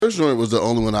First joint was the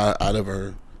only one I'd ever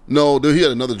heard. No, dude, he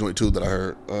had another joint too that I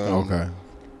heard. Okay.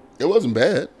 It wasn't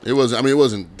bad. It wasn't. I mean, it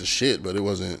wasn't the shit, but it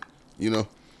wasn't.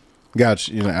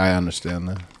 Gotcha. I understand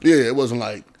that. Yeah, it wasn't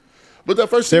like. But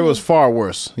that first. There was far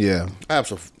worse. Yeah.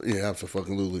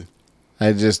 Absolutely.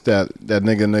 I just that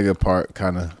nigga part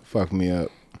kind of fucked me up.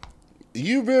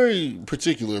 You're very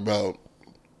particular about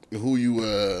who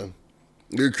your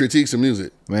critiques of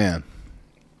music. Man,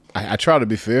 I try to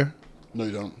be fair. No,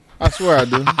 you don't. I swear I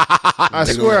do. I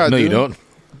swear I do. No, you don't.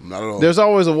 Not at all. There's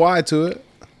always a why to it.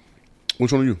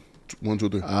 Which one are you? 1, 2,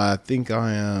 3. I think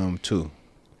I am 2.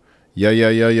 Yeah. Yeah,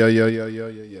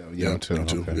 2.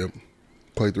 two. Okay. Yep.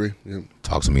 Play 3. Yep.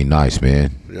 Talk to me nice,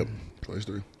 man. Yep. Place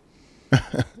 3.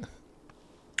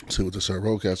 See what the Sir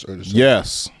Roadcaster heard.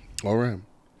 Yes. All right.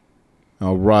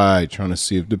 All right. Trying to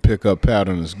see if the pickup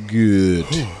pattern is good.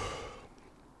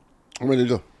 I'm ready to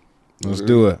go. Let's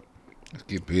do it. Let's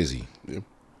get busy. Yep.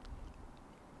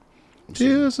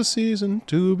 'Tis a season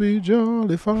to be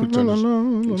jolly. Turn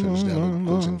this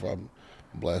down.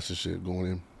 Blast this shit going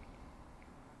in.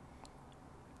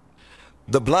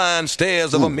 The blind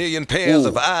stares of a million pairs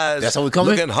of eyes. That's how we come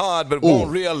in? Looking hard but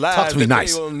won't realize Talk to me that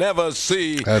nice. they will never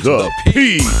see That's the up.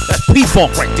 P. That's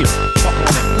P-Funk right there.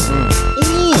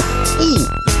 Ooh.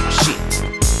 Shit.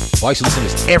 Well, I used to listen to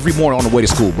this every morning on the way to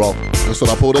school, bro. That's what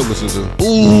I pulled up listening to.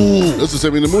 Ooh. This is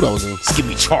set me in the mood I was in. Let's get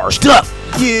me charged up.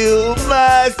 You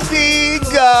must be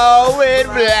going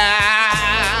blind.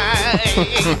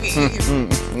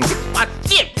 My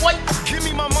shit, boy. Give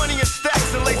me my money in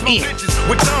stacks and lace my bitches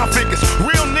with Don figures.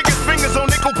 Real niggas fingers on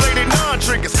nickel plated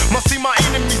non-triggers. Must see my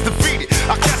enemies defeated.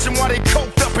 I catch them while they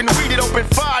coked up and weeded. Open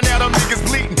fire, now them niggas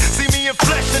bleeding. See me in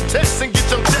flesh and test and get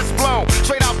your chest blown.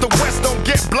 Straight out the west, don't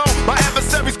get blown. My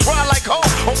adversaries cry like hoes.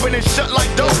 Open and shut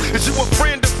like doors. Is you a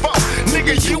friend or foe?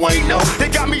 Nigga, you ain't know. They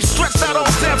got me stretched out on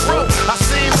death row. I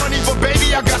seen money, but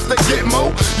baby, I got to get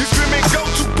more. You screaming go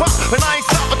to pop, and I ain't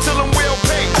stopping till I'm well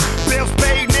paid. Bills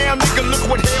paid now, nigga, look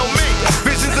what hell made.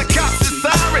 Visions of cops and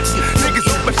sirens. Niggas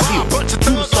open fire, bunch of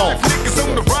thugs life. Niggas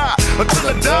on the ride until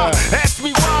I die. Ask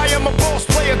me why I'm a boss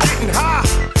player getting high.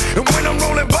 And when I'm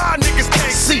rolling by, niggas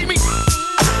can't see me.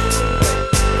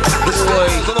 The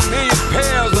stains of a million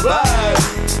pairs of eyes.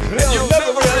 And you'll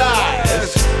never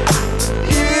realize.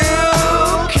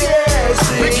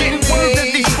 We getting word that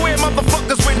these square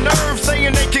motherfuckers with nerves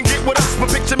saying they can get with us,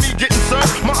 but picture me getting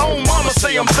served. My own mama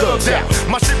say I'm thugged out.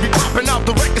 My shit be popping out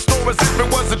the record store as if it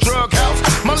was a drug house.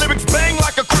 My lyrics bang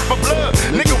like a crip of blood.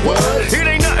 Nigga, what? It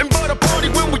ain't nothing but a party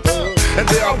when we thug. And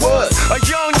there I was, a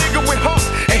young nigga with heart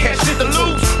and had shit to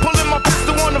lose. Pulling my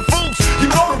pistol on the fools. You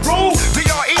know the rules. DRE,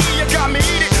 you got me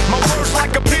eat it. My words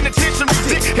like a penitentiary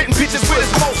dick. Hitting bitches where it's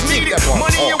most needed.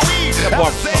 Money and weed.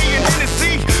 Alizé and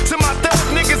Hennessy. To my thug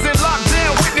niggas in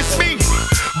lockdown, witness me.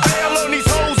 Bail on these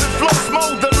hoes and flow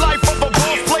smoke. The life of a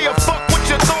boss player. Fuck what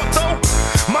you thought though.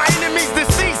 My enemies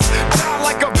deceased. Die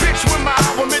like a bitch when my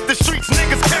album hit the streets.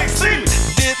 Niggas can't see.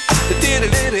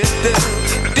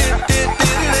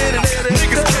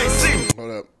 Niggas can't see.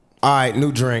 Hold up. All right,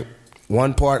 new drink.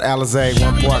 1 part Alizé,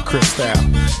 1 part Cristal.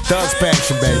 Thug's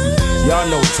passion, baby. Y'all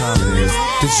know what time it is.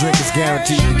 This drink is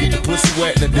guaranteed to get the pussy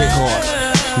wet and the dick hard.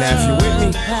 Now, if you with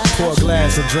me, pour a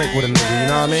glass and drink with a nigga, you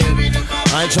know what I mean?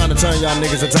 I ain't trying to turn y'all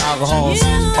niggas into alcoholics.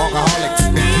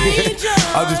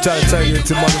 I'm just trying to turn you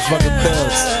into motherfucking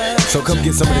thugs. So come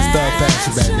get some of this thug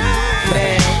passion, baby.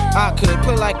 Man, I could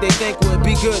play like they think would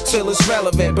be good till it's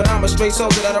relevant. But I'm a straight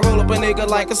soldier that'll roll up a nigga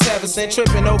like a 7 cent.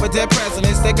 Tripping over dead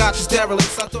presidents, they got this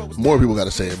derelicts. More people got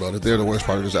to say about it. They're the worst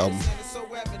part of this album.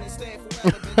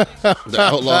 The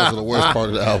Outlaws are the worst part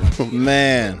of the album.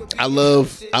 Man. I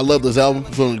love this album.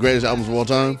 It's one of the greatest albums of all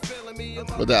time.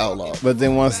 But the Outlaw. But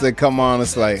then once they come on,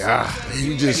 it's like,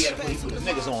 he just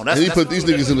and he put these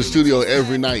niggas in the studio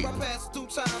every night,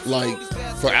 like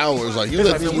for hours. Like you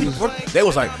let they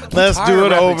was like, let's do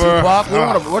it over.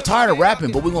 We're tired of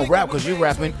rapping, but we're gonna rap because you're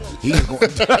rapping. He's going.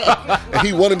 And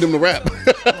he wanted them to rap.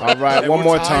 All right, one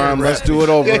more time. Let's do it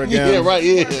over again. Yeah, right.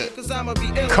 Yeah.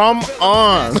 Come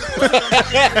on.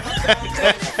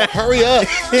 Hurry up.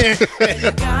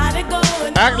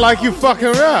 Act like you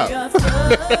fucking rap.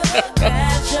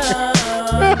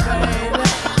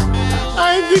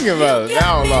 I ain't thinking about it. The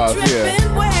Outlaws, yeah.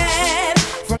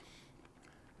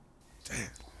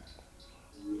 Damn.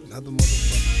 Another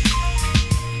motherfucker.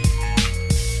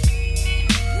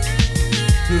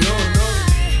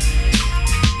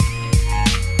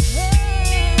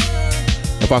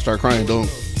 If I start crying, don't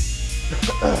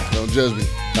judge me.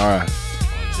 All right.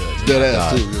 It's dead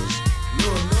ass too. Yes.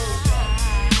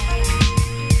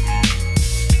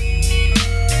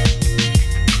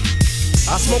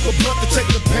 I smoke a blunt to take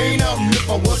the pain out, and if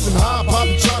I wasn't high, I'd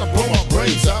probably try to blow my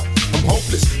brains out. I'm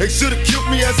hopeless. They should've killed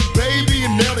me as a baby,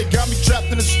 and now they got me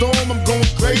trapped in the storm. I'm going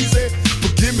crazy.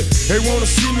 Forgive me. They wanna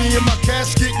see me in my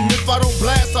casket, and if I don't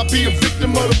blast, I'll be a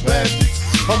victim of the bastards.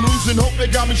 I'm losing hope,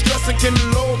 they got me stressing, can the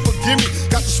Lord forgive me?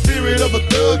 Got the spirit of a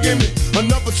thug in me.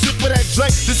 Another sip of that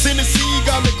drink, this Hennessy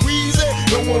got me queasy.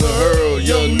 Don't wanna hurl,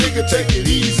 young nigga, take it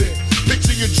easy.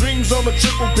 Picture your dreams on a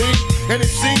triple beam, and it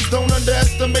seems don't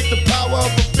underestimate the power of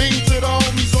a fiend. To the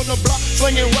homies on the block,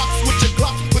 slinging rocks with your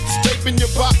Glock, put the tape in your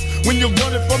box when you're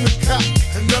running from the cop.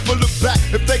 And never look back,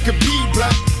 if they could be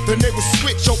black, then they would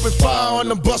switch, open fire on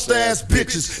them buster ass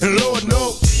bitches. And Lord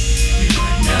knows,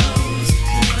 Lord knows,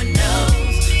 Lord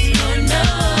knows. Lord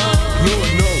knows.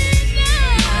 Lord knows.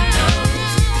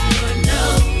 Lord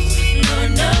knows.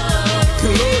 Lord knows.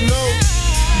 Lord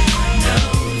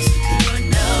knows. Lord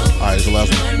knows. All right, it's the last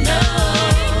one.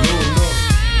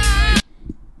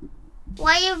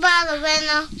 Why you bother,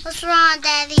 Rena? What's wrong,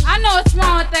 Daddy? I know what's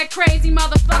wrong with that crazy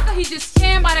motherfucker. He just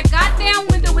stand by the goddamn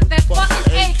window with that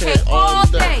fucking AK all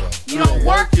day. You don't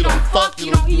work, you don't fuck,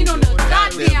 you don't eat, you don't do a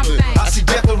goddamn thing. I see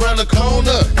death around the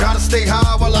corner. Gotta stay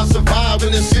high while I survive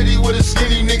in the city where the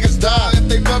skinny niggas die. If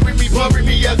they bury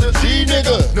me as a G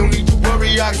nigga. No need to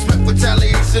worry, I expect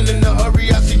retaliation in a hurry.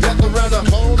 I see death around the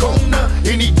corner.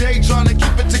 Any day trying to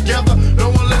keep it together. No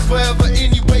one lives forever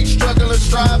anyway, struggling,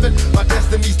 striving. My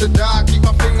destiny's to die. Keep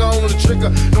my finger on the trigger.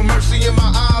 No mercy in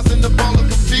my eyes and the ball of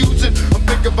confusion. I'm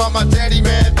thinking about my daddy,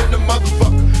 man, then the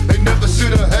motherfucker. They never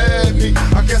should have had me.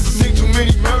 I guess I've seen too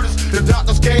many murders. The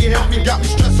doctors can't help me. Got me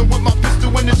stressing with my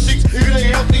pistol in the sheets. It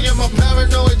ain't healthy and my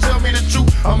paranoid. Tell me the truth.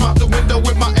 I'm out the window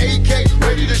with my AK,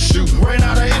 ready to shoot. Ran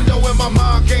out of endo and my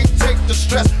mind can't take the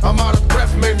stress. I'm out of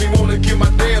breath, made me wanna kill my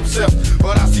damn self.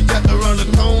 But I see death around the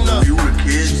corner. You were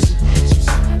kids.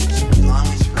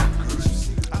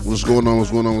 What's going on?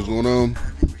 What's going on? What's going on?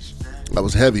 That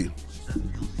was heavy.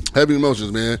 Heavy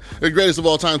emotions, man. The greatest of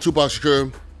all time, Tupac Shakur.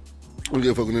 I don't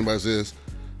give a fuck what anybody says.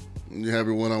 You have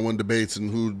your one-on-one debates and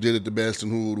who did it the best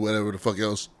and who whatever the fuck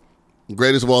else.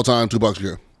 Greatest of all time, Tupac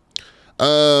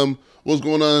Shakur. What's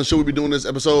going on? Should we be doing this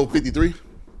episode 53?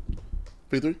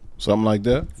 53? Something like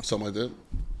that. Something like that.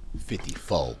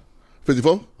 54.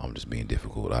 54? I'm just being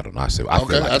difficult. I don't know. I feel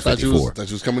Okay, like I it's thought 54.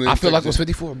 you was coming in. I feel like it was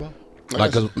 54, bro.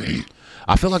 Like, 'cause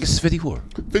I feel like it's 54.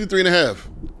 53 and a half.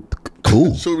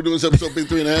 Cool. So we're doing this episode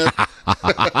 53 and a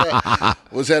half.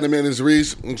 What's happening, man? It's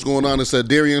Reese. What's going on? It's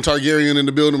Darian Targaryen in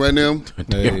the building right now.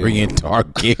 Darian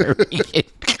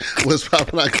Targaryen. What's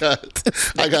poppin'? I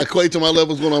got Quay to my left.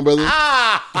 What's going on, brother?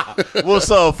 What's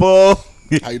up, fool?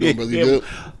 How you doing, brother? You good?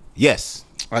 Yes.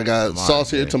 I got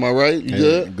Sauce here to my right. You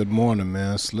good? Good morning,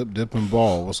 man. Slip, dip, and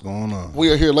ball. What's going on? We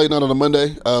are here late night on a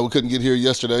Monday. We couldn't get here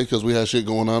yesterday because we had shit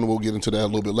going on. We'll get into that a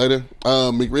little bit later.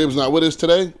 McRib's not with us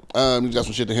today. He's got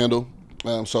some shit to handle.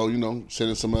 So,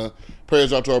 sending some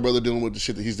prayers out to our brother dealing with the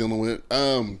shit that he's dealing with.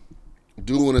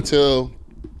 Do want to tell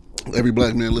every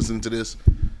black man listening to this,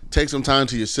 take some time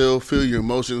to yourself, feel your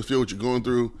emotions, feel what you're going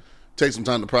through. Take some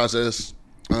time to process.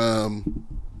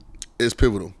 It's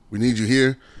pivotal. We need you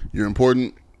here. You're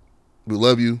important. We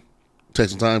love you. Take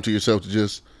some time to yourself to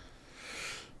just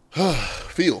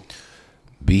feel.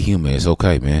 Be human. It's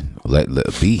okay, man. Let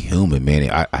be human, man.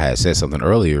 I had said something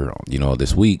earlier,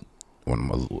 this week,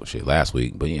 last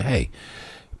week. But hey,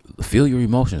 feel your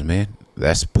emotions, man.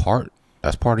 That's part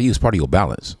of you. It's part of your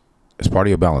balance. It's part of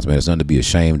your balance, man. It's nothing to be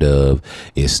ashamed of.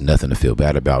 It's nothing to feel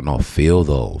bad about. No, feel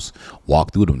those.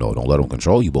 Walk through them, though. Don't let them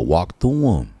control you, but walk through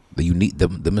them. You need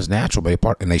them is natural, baby.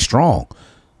 And they strong.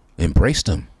 Embrace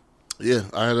them. Yeah,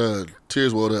 I had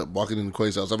tears welled up walking into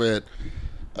Quay's house. I've had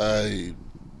a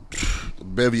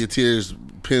bevy of tears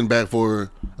pinned back for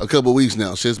a couple of weeks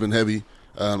now. Shit's been heavy.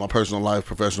 My personal life,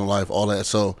 professional life, all that.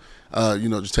 So,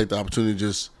 just take the opportunity to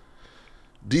just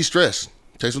de-stress.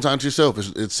 Take some time to yourself.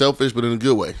 It's selfish, but in a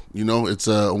good way. It's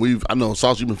I know,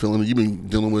 Sauce, you've been feeling it. You've been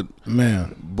dealing with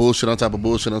bullshit on top of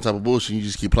bullshit on top of bullshit. You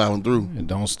just keep plowing through. It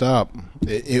don't stop.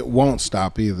 It won't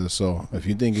stop either. So if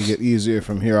you think it get easier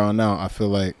from here on out, I feel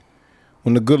like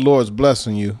when the good Lord's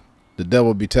blessing you, the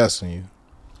devil be testing you.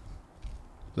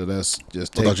 So that's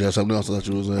just. I thought you had something else. I thought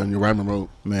you was in your rhyming mode.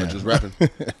 Man, just rapping.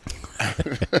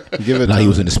 Give it. Now he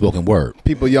was in the spoken word.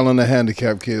 People yelling at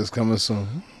handicapped kids coming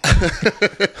soon.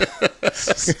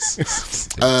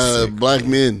 Black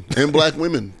men and black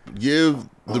women, give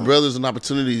the brothers an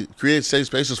opportunity. Create safe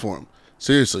spaces for them.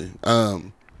 Seriously,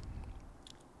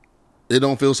 it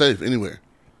don't feel safe anywhere.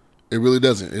 It really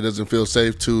doesn't. It doesn't feel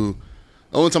safe to.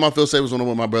 The only time I feel safe was when I'm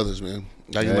with my brothers, man.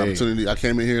 I get an opportunity. I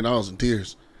came in here and I was in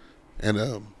tears. And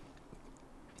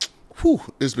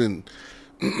it's been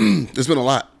a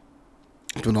lot.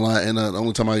 It's been a lot, and the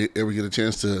only time I ever get a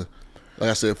chance to, like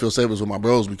I said, feel safe is with my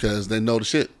bros because they know the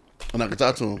shit, and I can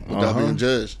talk to them without being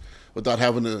judged, without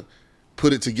having to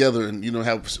put it together and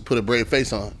put a brave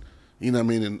face on, you know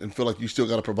what I mean, and feel like you still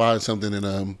got to provide something,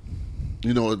 and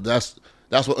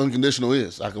that's what unconditional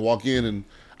is. I can walk in and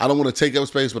I don't want to take up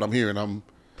space, but I'm here and I'm,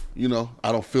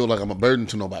 I don't feel like I'm a burden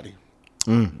to nobody.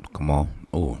 Come on,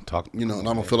 talk. And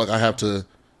I don't feel like I have to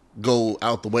go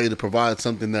out the way to provide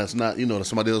something that's not, that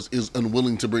somebody else is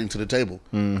unwilling to bring to the table.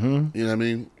 Mm-hmm. You know what I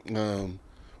mean?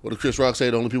 What did Chris Rock say?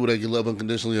 The only people that can love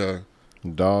unconditionally are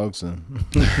dogs and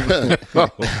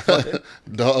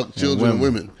dog, children, and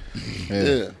women.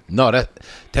 Yeah. No,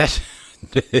 that's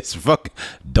it's fucking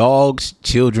dogs,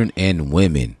 children, and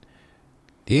women.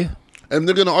 Yeah. And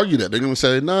they're gonna argue that. They're gonna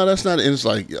say, "No, that's not." And it's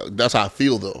like, that's how I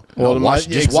feel, though. Well, watch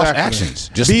actions.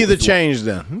 Just be the change,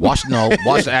 then. Watch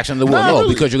the action of the world. No,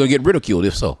 because you're gonna get ridiculed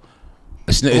if so.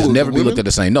 It's never be looked at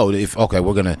the same. No, we're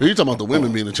gonna. You're talking about the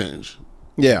women being the change.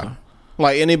 Yeah,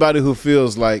 like anybody who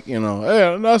feels like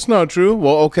hey, that's not true.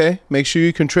 Well, okay, make sure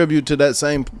you contribute to that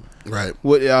same. Right.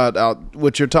 What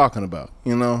you're talking about.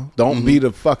 Don't be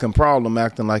the fucking problem,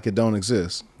 acting like it don't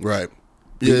exist. Right.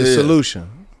 Be the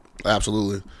solution.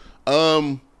 Absolutely.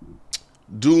 Do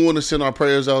want to send our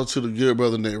prayers out to the good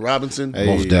brother Nate Robinson. Hey.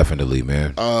 Most definitely,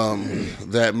 man.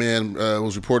 That man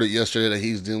was reported yesterday that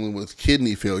he's dealing with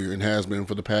kidney failure and has been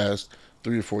for the past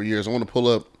 3 or 4 years. I want to pull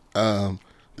up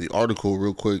the article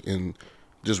real quick and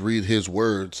just read his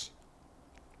words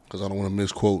because I don't want to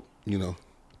misquote.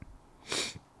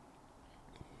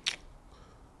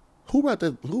 Who bought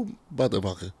that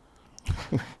vodka?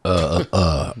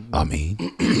 I mean,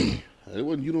 it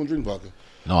wasn't. You don't drink vodka.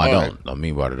 No, I don't. Right. I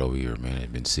mean, brought it over here, man.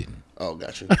 It's been sitting. Oh,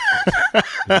 gotcha.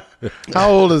 How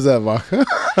old is that vodka?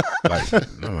 Like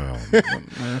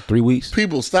 3 weeks.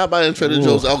 People, stop by in Trader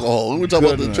Joe's alcohol. When we talk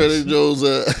about the Trader Joe's,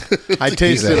 I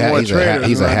tasted more Trader.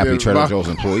 He's a happy Trader Joe's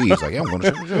employee. He's like, yeah, I'm going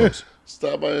to Trader Joe's.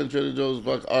 Stop by in Trader Joe's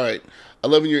vodka. All right.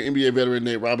 11-year NBA veteran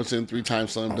Nate Robinson, 3-time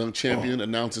slam dunk champion,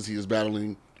 announces he is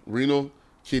battling renal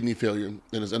kidney failure and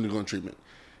is undergoing treatment.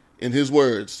 In his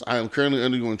words, I am currently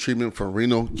undergoing treatment for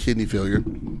renal kidney failure,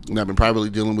 and I've been privately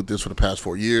dealing with this for the past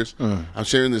 4 years. I'm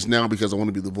sharing this now because I want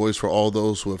to be the voice for all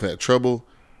those who have had trouble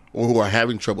or who are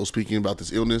having trouble speaking about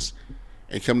this illness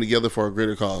and coming together for a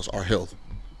greater cause, our health.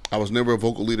 I was never a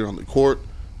vocal leader on the court.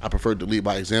 I preferred to lead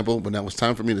by example, but now it's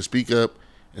time for me to speak up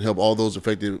and help all those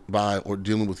affected by or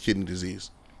dealing with kidney disease.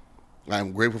 I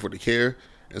am grateful for the care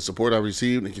and support I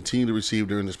received and continue to receive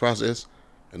during this process,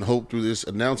 and hope through this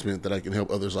announcement that I can help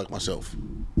others like myself.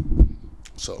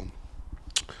 So,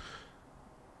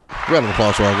 round of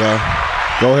applause for our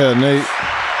guy. Go ahead, Nate.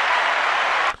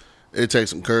 It takes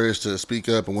some courage to speak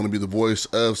up and want to be the voice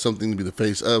of something, to be the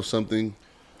face of something.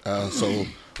 So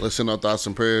let's send our thoughts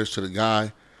and prayers to the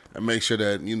guy and make sure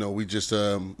that, we just,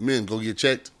 men, go get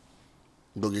checked.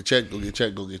 Go get checked.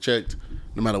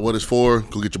 No matter what it's for,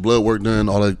 go get your blood work done,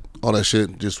 all that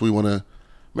shit. Just, we want to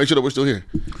make sure that we're still here.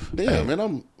 Yeah, hey,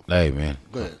 man, Hey, man.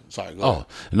 Go ahead. Sorry, go ahead.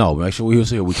 No, make sure we're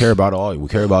here. We care about all. We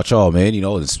care about y'all, man.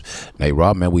 It's Nate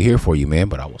Rob, man. We here for you, man.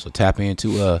 But I also tap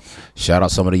into shout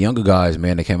out some of the younger guys,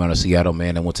 man, that came out of Seattle,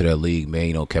 man, that went to that league,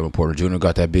 man. Kevin Porter Jr.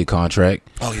 got that big contract.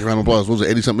 Oh, your round of applause. What was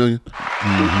it, 80-something million?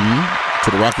 Mm-hmm.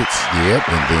 To the Rockets.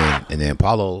 Yep, and then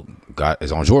Paulo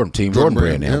is on Team Jordan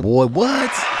brand now. Yep. Boy, what?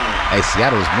 Hey,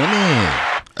 Seattle's winning.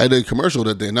 Hey, the commercial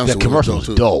that they announced. That commercial was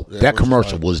dope. Yeah, that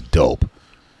commercial was dope.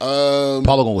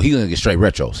 Paulo he's gonna get straight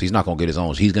retros. He's not gonna get his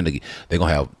own. They're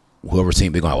gonna have whoever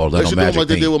team. They're gonna have Orlando Magic. Like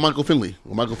they did with Michael Finley.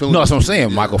 No, that's what I'm saying.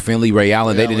 Yeah. Michael Finley, Ray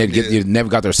Allen. They never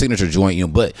got their signature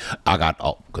joint. But I got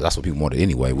because that's what people wanted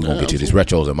anyway. We're gonna get you these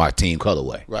retros in my team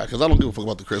colorway. Right? Because I don't give a fuck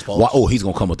about the Chris Paul. He's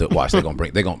gonna come with the watch.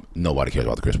 Nobody cares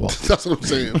about the Chris Paul. That's what I'm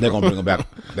saying. They're gonna bring him back.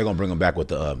 They're gonna bring him back with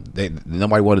the.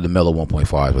 Nobody wanted the Mellow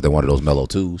 1.5, but they wanted those Mellow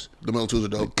 2s. The Mellow 2s are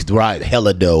dope. Right,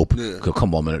 hella dope. Yeah.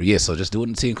 Come on, man. Yeah. So just do it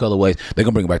in team colorways. They're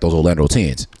gonna bring back those Orlando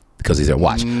 10s because he's there.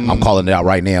 Watch. I'm calling it out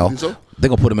right now. Think so? They're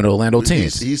going to put him in Orlando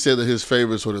 10s. He said that his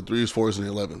favorites were the 3s, 4s, and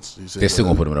the 11s. He said they're still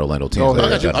going to put him in Orlando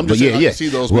 10s. I'm just saying, I can see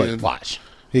those being. Watch.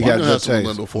 He got good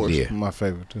taste. Yeah. My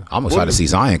favorite, too. I'm excited to see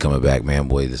Zion coming back, man.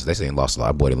 Boy, they say he lost a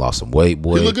lot. Boy, he lost some weight.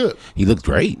 Boy, he looked good. He looked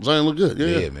great. Zion looked good.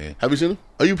 Yeah, man. Have you seen him?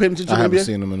 Are you paying attention to the NBA? I haven't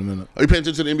seen him in a minute. Are you paying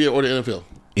attention to the NBA or the NFL?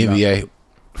 NBA.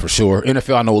 For sure.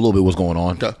 NFL, I know a little bit what's going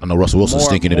on. Okay. I know Russell Wilson's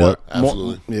stinking it up.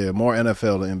 Absolutely. More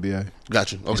NFL than NBA.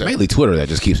 Gotcha. Okay. It's mainly Twitter that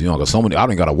just keeps me on because so many. I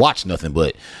don't got to watch nothing,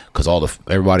 but because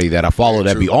everybody that I follow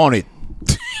that be on it.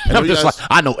 I'm just like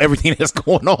I know everything that's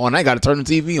going on. I ain't got to turn the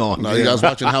TV on. No, you guys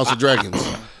watching House of Dragons.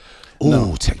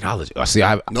 Ooh, technology. See,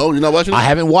 No, you're not watching it? I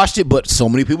haven't watched it, but so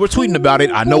many people are tweeting about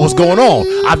it. I know what's going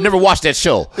on. I've never watched that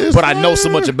show, but I know so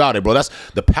much about it, bro. That's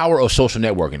the power of social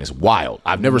networking. It's wild.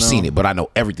 I've never seen it, but I know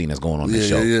everything that's going on in this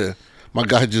show. Yeah. My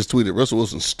guy just tweeted, Russell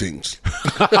Wilson stinks.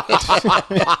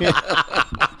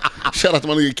 Shout out to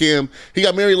my nigga Cam. He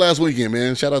got married last weekend,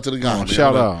 man. Shout out to the guy. Man.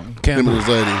 Shout out. Him and his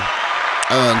lady.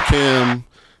 Cam,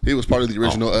 he was part of the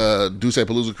original Duce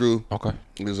Palooza crew. Okay.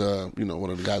 He was, one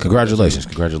of the guys.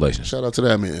 Congratulations. Shout out to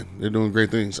that, man. They're doing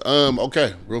great things.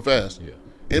 Okay, real fast. Yeah.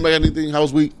 Anybody got anything? How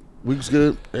was week? Week's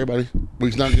good. Everybody?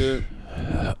 Week's not good?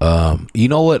 You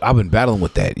know what? I've been battling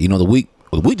with that. You know, the week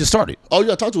just started. Oh,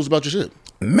 yeah, talk to us about your shit.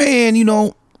 Man, you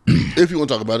know, if you want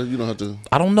to talk about it, you don't have to.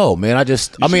 I don't know, man. I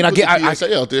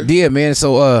PSA out there. Yeah, man.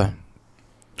 So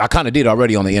I kind of did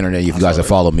already on the internet. If you guys have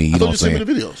followed me, you know what I'm saying. Send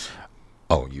me the videos.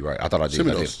 Oh, you're right. I thought I did. Send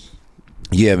me those.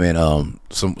 Yeah, man.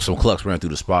 Some clucks ran through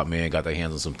the spot, man. Got their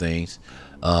hands on some things.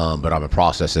 But I've been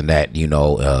processing that, you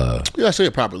know. You gotta say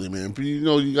it properly, man. You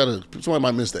know, somebody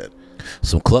might miss that.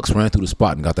 Some clucks ran through the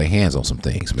spot and got their hands on some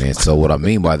things, man. So what I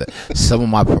mean by that, some of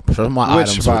my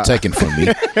items were taken from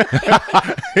me.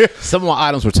 Some of my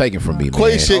items were taken from me, man.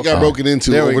 Quay shit got broken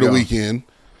into over the weekend,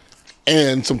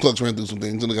 and some clucks ran through some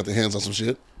things and they got their hands on some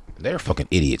shit. They're fucking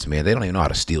idiots, man. They don't even know how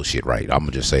to steal shit right. I'm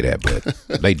gonna just say that,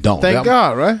 but they don't. Thank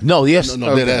God, right? No, yes,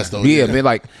 no, dead ass though. Yeah, man.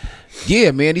 Like,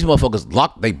 yeah, man. These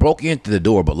motherfuckers they broke into the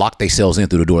door, but locked themselves in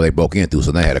through the door they broke in through.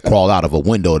 So they had to crawl out of a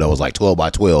window that was like 12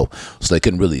 by 12. So they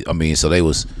couldn't really. I mean, so they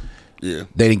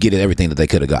didn't get everything that they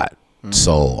could have got. Mm-hmm.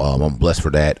 So I'm blessed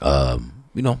for that.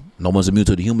 You know, no one's immune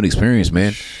to the human experience,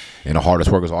 man. And the hardest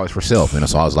work is always for self. And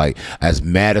so I was like, as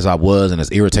mad as I was and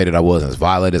as irritated I was and as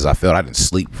violated as I felt, I didn't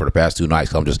sleep for the past 2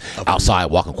 nights. I'm just outside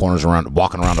walking around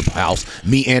the house.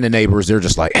 Me and the neighbors, they're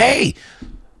just like, hey,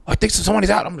 I think somebody's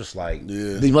out. I'm just like,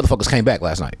 these motherfuckers came back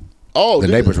last night. Oh, the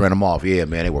neighbors ran them off. Yeah,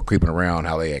 man, they were creeping around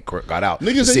how they had got out.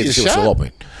 Niggas ain't get shot. Still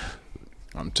open.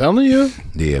 I'm telling you.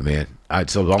 Yeah, man. I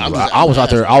was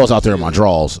out there. I was out there in my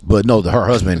drawers, but no, her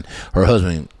husband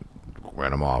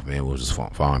ran him off, man. It was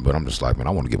just fine, but I'm just like, man, I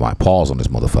want to get my paws on this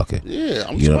motherfucker. Yeah,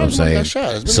 I'm you know what I'm saying. Got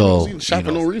shot. So shot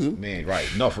for no reason, man. Right?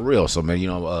 No, for real. So, man, you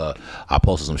know, I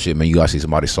posted some shit, man. You guys see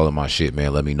somebody selling my shit,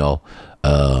 man? Let me know.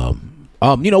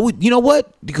 You know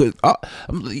what? Because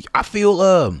I feel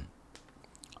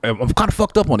I'm kind of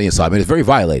fucked up on the inside, man. It's very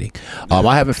violating.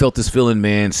 I haven't felt this feeling,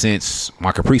 man, since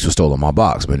my Caprice was stolen my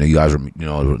box, man. You guys,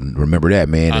 remember that,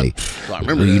 man? I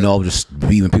remember that. You know, just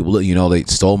even people, you know, they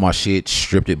stole my shit,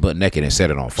 stripped it butt naked, and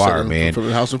set it on fire, man. From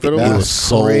the house in Federal? It was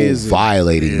so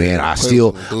violating, man. I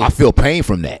feel pain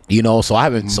from that, you know. So I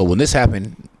haven't. So when this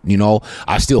happened, you know,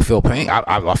 I still feel pain.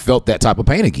 I felt that type of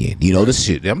pain again. You know, this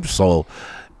shit.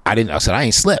 I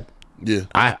ain't slept. Yeah,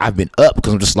 I've been up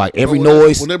because I'm just like every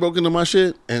noise. When they broke into my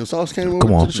shit and Sauce came over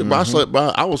to the shit, I slept by.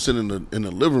 I was sitting in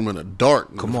the living room in the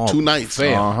dark. Come on, 2 nights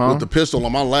with the pistol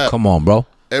on my lap. Come on, bro.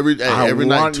 Every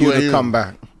night, 2 a.m. to come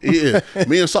back. Yeah,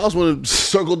 me and Sauce went and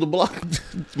circled the block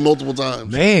multiple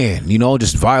times. Man, you know,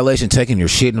 just violation, taking your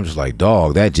shit, and I'm just like,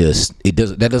 dog, that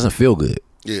doesn't feel good.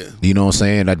 Yeah, you know what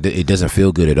I'm saying? It doesn't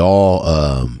feel good at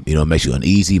all. You know, it makes you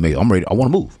uneasy. I'm ready. I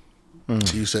want to move.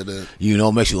 You said that. You know,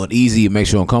 it makes you uneasy, it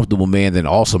makes you uncomfortable, man. Then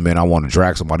also, man, I want to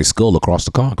drag somebody's skull across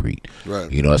the concrete. Right.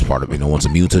 You know, that's part of it. No one's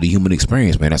immune to the human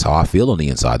experience, man. That's how I feel on the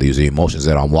inside. These are the emotions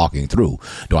that I'm walking through.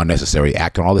 Do I necessarily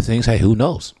act on all the things? Hey, who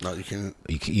knows? No, you can't.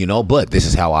 You know, but this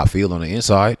is how I feel on the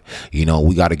inside. You know,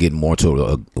 we got to get more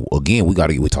to again. We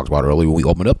talked about it earlier when we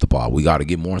opened up the pod. We got to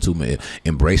get more into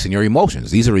embracing your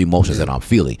emotions. These are emotions that I'm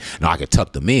feeling. Now I can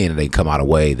tuck them in and they come out a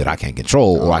way that I can't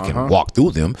control, or I can walk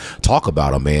through them, talk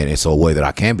about them, man. And so a way that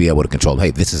I can be able to control. Hey,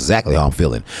 this is exactly how I'm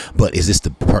feeling. But is this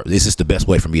the best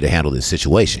way for me to handle this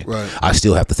situation? Right. I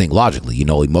still have to think logically. You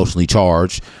know, emotionally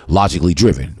charged, logically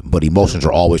driven. But emotions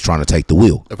are always trying to take the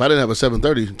wheel. If I didn't have a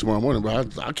 7:30 tomorrow morning, bro,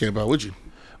 I camp out with you.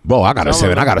 Bro, I got a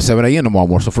 7 a.m. tomorrow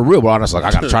morning. So for real, bro, I was like,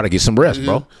 I got to try to get some rest,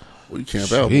 bro. Well, you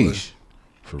camp out, boy.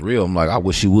 For real, I'm like, I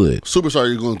wish you would. Super sorry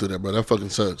you're going through that, bro. That fucking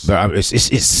sucks. But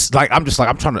it's like I'm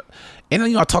trying to. And then,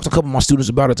 you know, I talked to a couple of my students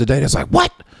about it today. That's like,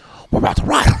 what? We're about to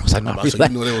ride. I was like, no, they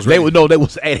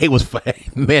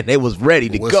was ready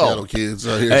to West go. Seattle kids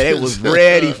out here. They was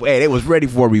ready. They was ready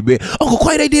for me, man. Uncle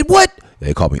Quay, they did what?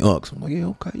 They called me Unks. I'm like, yeah,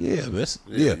 okay, yeah,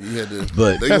 yeah. You had to,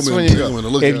 but that's when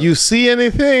if you see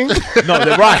anything, no,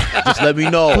 they're right. Just let me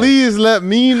know. Please let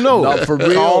me know. No, for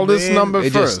real, call man. this number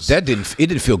first. It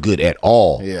didn't feel good at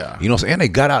all. Yeah, you know what I'm saying? And they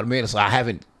got out, man. So I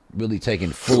haven't really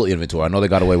taken full inventory. I know they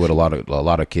got away with a lot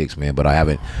of kicks, man, but I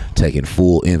haven't taken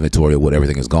full inventory of what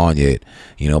everything has gone yet.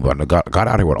 You know, but I got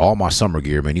out here with all my summer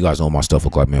gear, man. You guys know what my stuff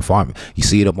look like, man. Find me. You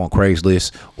see it up on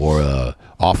Craigslist or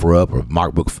OfferUp or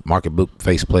Market Book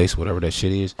Face Place, whatever that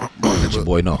shit is. Let your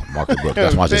boy know. Market Book.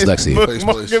 That's my dyslexia.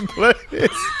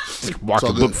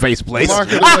 Market Book Face Place.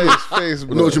 Marketplace,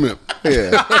 Facebook. I know what you meant.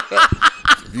 Yeah.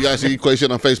 If you guys see equate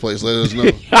shit on Faceplace, let us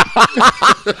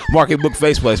know. Market Book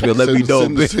Face Place, man. Let me know,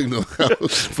 Send the man. signal.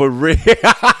 For real. Send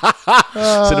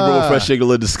a bro fresh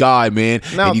signal in the sky, man.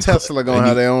 Now And you Tesla gonna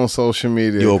have their own social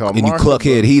media. Yo, called and you Market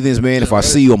cluckhead Book. heathens, man. If I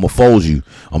see you, I'm gonna fold you.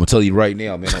 I'm gonna tell you right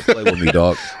now, man. Don't play with me,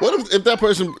 dog. What if that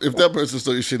person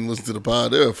stole your shit and listen to the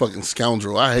pod? They're a fucking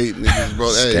scoundrel. I hate niggas, bro.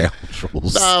 Hey,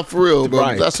 Scoundrels. nah, for real, bro.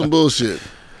 Right. That's some bullshit.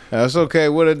 That's okay.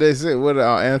 What did they say? What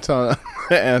Anton?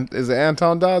 Is it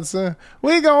Anton Dodson?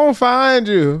 We gonna find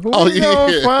you. We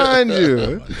gonna find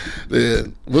you. Yeah.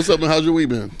 What's up, man? How's your week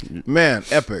been? Man,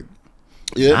 epic.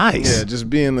 Yeah. Nice. Yeah, just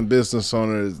being a business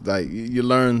owner is like you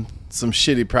learn some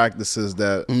shitty practices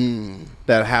that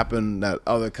happen that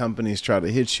other companies try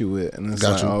to hit you with, and it's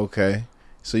Gotcha. like, okay,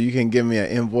 so you can give me an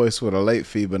invoice with a late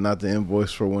fee, but not the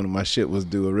invoice for when my shit was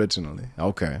due originally.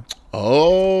 Okay.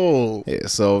 Oh. Yeah,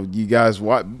 so you guys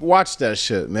watch that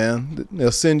shit, man.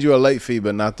 They'll send you a late fee,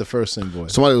 but not the first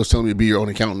invoice. Somebody was telling me to be your own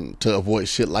accountant to avoid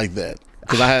shit like that.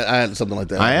 Because I had something like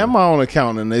that. I am my own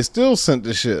accountant, and they still sent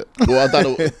the shit. Well, I thought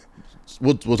it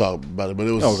was, we'll talk about it, but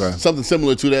it was Okay. something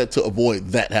similar to that to avoid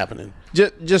that happening.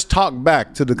 Just talk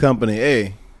back to the company.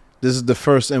 Hey, this is the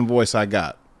first invoice I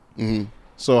got. Mm-hmm.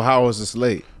 So how is this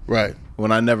late? Right.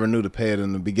 When I never knew to pay it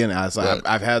in the beginning. I was like, Right.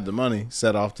 I've had the money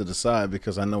set off to the side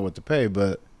because I know what to pay,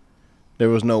 but there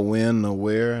was no when, no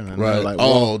where. And Right. they're like,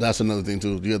 well, That's another thing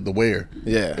too. You have the where.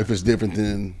 Yeah. If it's different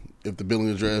than if the billing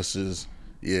address is,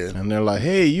 yeah. and they're like,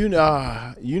 hey,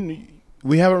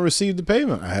 we haven't received the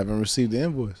payment. I haven't received the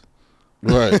invoice.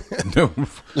 Right.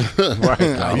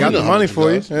 I got the money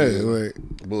for you. Hey, like,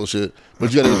 Bullshit.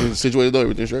 But you got everything situated though?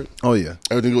 Everything straight? oh yeah,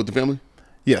 Everything good with the family?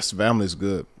 yes, family's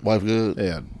good. Wife good?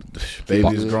 Yeah,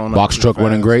 baby's grown up. Box too truck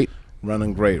running fast. great.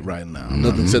 Running great right now.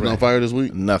 Nothing setting on fire this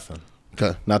week? Nothing.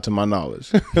 Okay. Not to my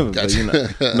knowledge.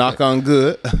 But, knock on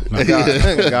good.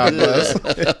 God bless.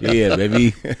 Yeah,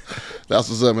 baby. That's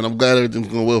what's up, man. I'm glad everything's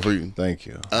going well for you. Thank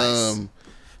you.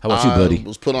 How about you, buddy? I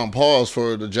was put on pause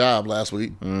for the job last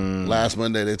week. Last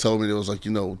Monday, they told me it was like,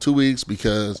 2 weeks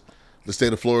because the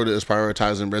state of Florida is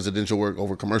prioritizing residential work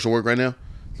over commercial work right now.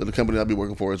 So the company I'll be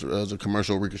working for is a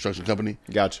commercial reconstruction company.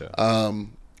 Gotcha.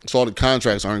 So all the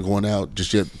contracts aren't going out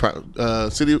just yet.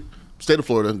 State of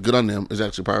Florida, good on them, is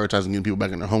actually prioritizing getting people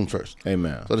back in their homes first.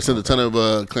 Amen. So they sent a ton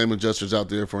of claim adjusters out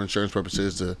there for insurance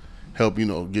purposes to help,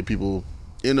 get people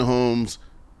in the homes,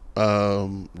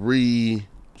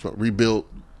 rebuilt,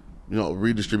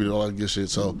 redistributed, all that good shit.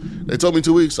 So they told me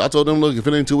 2 weeks. I told them, look, if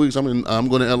it ain't 2 weeks, I'm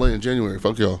going to LA in January.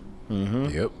 Fuck y'all.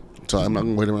 Yep. So I'm not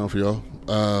gonna wait around for y'all.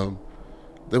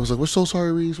 They was like, we're so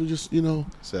sorry, Reese. We just,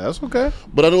 So that's okay.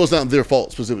 But I know it's not their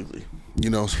fault specifically,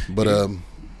 But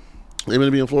they're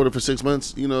gonna be in Florida for 6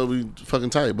 months. We fucking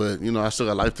tight. But I still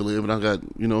got life to live, and I got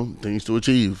things to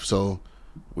achieve. So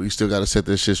we still got to set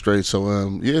this shit straight.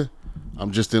 So yeah,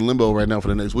 I'm just in limbo right now for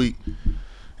the next week.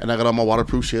 And I got all my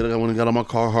waterproof shit. I went and got all my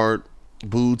Carhartt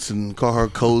boots and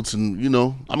Carhartt coats, and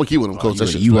I'm gonna keep with them coats. That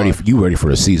shit's You fly. ready for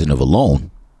the season of Alone?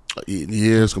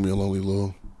 Yeah, it's gonna be a lonely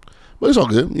little, but it's all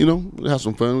good. We'll have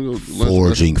some fun. We'll go lunch.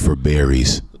 Foraging for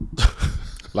berries.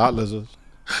 Lot lizards.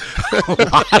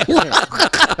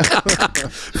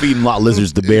 Feeding lot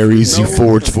lizards the berries you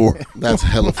forage for. That's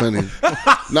hella funny.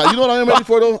 Now you know what I am ready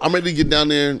for though. I'm ready to get down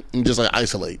there and just like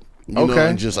isolate. Okay.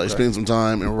 And just like spend some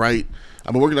time and write.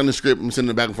 I've been working on the script. I'm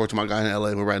sending it back and forth to my guy in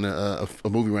LA. We're writing a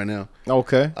movie right now.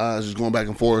 Okay. Just going back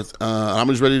and forth. I'm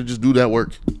just ready to just do that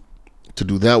work. To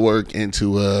do that work and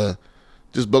to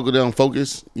just buckle down,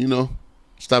 focus.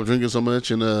 Stop drinking so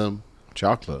much and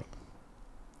Chocolate.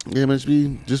 yeah, man,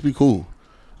 just be cool.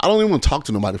 I don't even want to talk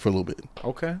to nobody for a little bit.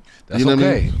 Okay. That's You know what I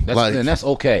okay. mean? That's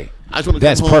okay. I just want to.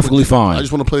 That's perfectly fine. I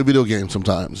just want to play video games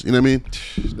sometimes. You know what I mean?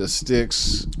 The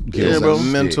sticks. Yeah, is bro. a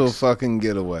mental Sticks. fucking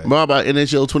getaway. Remember about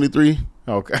NHL 23?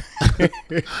 Okay.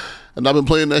 And I've been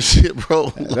playing that shit,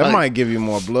 bro. That might give you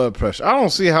more blood pressure. I don't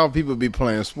see how people be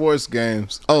playing sports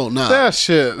games. Oh, nah. That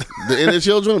shit. The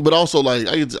NHL joint, but also like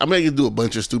I can do a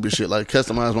bunch of stupid shit like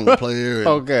customize my own player. And,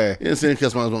 Okay. You know what I'm saying?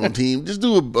 Customize my own team. Just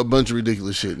do a bunch of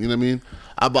ridiculous shit. You know what I mean?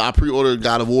 I pre-ordered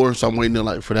God of War, so I'm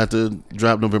waiting for that to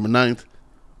drop November 9th.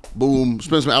 Boom.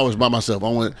 Spend some hours by myself.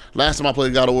 Last time I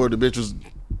played God of War, the bitch was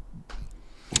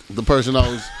The person I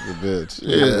was. The bitch.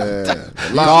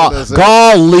 Yeah.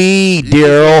 Golly,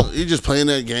 Daryl. You just playing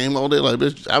that game all day. Like,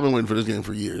 bitch, I've been waiting for this game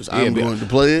for years. I'm going to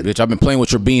play it. Bitch, I've been playing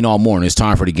with your bean all morning. It's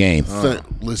time for the game.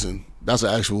 Listen, that's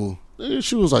an actual.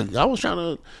 She was like, I was trying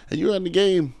to, and you're in the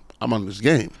game. I'm on this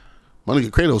game. My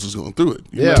nigga Kratos is going through it.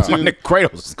 You know what I'm My saying? nigga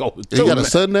Kratos is going You through got a it.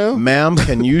 son now? Ma'am,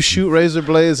 can you shoot razor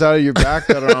blades out of your back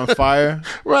that are on fire?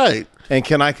 Right. And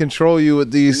can I control you with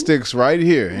these sticks right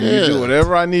here? And you do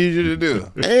whatever I need you to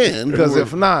do. And Because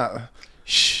if not,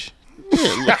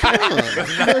 look, come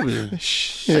on, baby.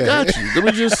 I got you. Let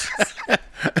me just.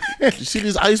 You see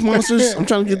these ice monsters? I'm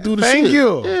trying to get through the Thank shit.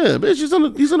 you. Yeah, bitch, he's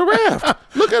on a raft.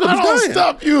 Look at him. I He's don't dying.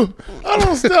 stop you. I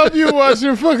don't stop you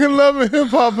watching fucking Love and Hip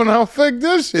Hop and how fake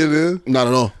this shit is. Not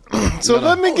at all. So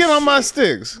let me get on my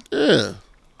sticks. Yeah.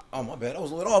 Oh my bad, I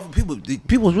was lit off. People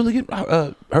was really getting.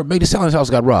 Her Meg Thee Stallion's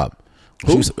house got robbed.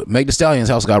 Meg Thee Stallion's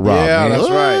house got robbed. Yeah, man. that's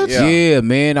right. Yeah.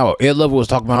 Man. Ed Lover was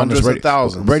talking about on this Hundreds of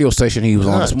thousands. radio station he was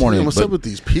on this morning. What's But, up with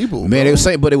these people? man, bro? they were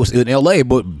saying, but it was in L.A.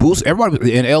 But Boost,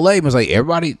 everybody in L.A. was like,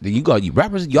 everybody, you got you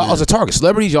rappers, y'all's a target.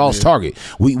 Celebrities, y'all's target.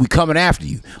 We coming after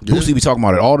you. Boosie be talking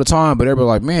about it all the time, but everybody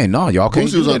like, man, no, y'all can't.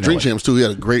 Boosie do was that on in Drink LA. Champs too. He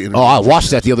had a great interview. Oh, I watched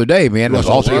that the other day, man. That's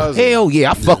Was also it? hell yeah.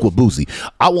 I fuck with Boosie.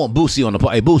 I want Boosie on the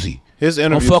hey Boosie. His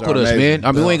Don't interviews fuck are with us, amazing. man.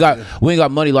 I mean, we ain't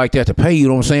got money like that to pay. You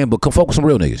know what I'm saying? But come fuck with some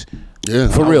real niggas. Yeah,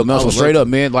 For real, man. I So would straight love up,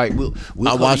 man. Like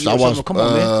I watched Come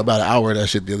on, man. about an hour of that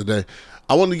shit the other day.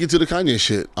 I wanted to get to the Kanye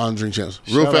shit on Drink Champs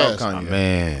real Shout out fast. Kanye.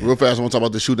 Man, Real fast. I want to talk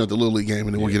about the shooting at the Little League game,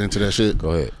 and then we'll get into that shit.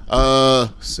 go ahead.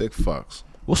 Sick fucks.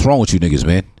 What's wrong with you niggas,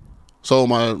 man? So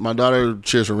my daughter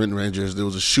cheers for Renton Rangers. There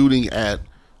was a shooting at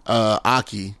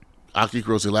Aki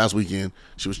Kurosi last weekend.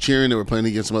 She was cheering. They were playing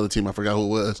against some other team. I forgot who it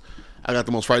was. I got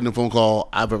the most frightening phone call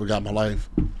I've ever got in my life.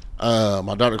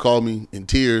 My daughter called me in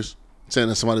tears, saying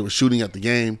that somebody was shooting at the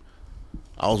game.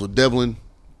 I was with Devlin,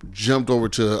 jumped over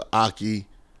to Aki.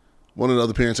 One of the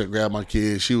other parents that grabbed my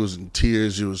kid, she was in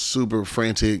tears. She was super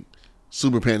frantic,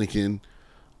 super panicking.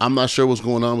 I'm not sure what's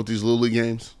going on with these Little League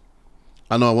games.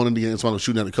 I know I wanted to get somebody was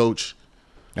shooting at the coach.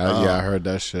 Yeah, I heard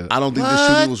that shit. I don't think this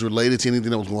shooting was related to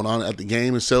anything that was going on at the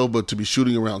game itself, but to be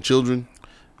shooting around children.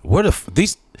 Where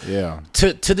these Yeah.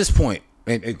 to this point,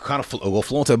 and it kind of go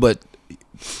flow into, but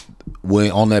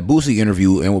when on that Boosie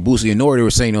interview and with Boosie and Nori, they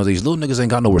were saying, these little niggas ain't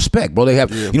got no respect, bro. They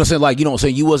have, you know what I'm saying? Like, you know what I'm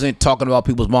saying? You wasn't talking about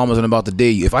people's mamas and about the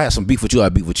day. If I had some beef with you,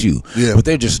 I'd beef with you. Yeah. But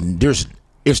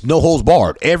it's no holds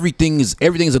barred. Everything is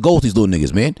a goal with these little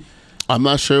niggas, man. I'm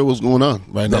not sure what's going on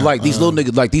right now. Like these little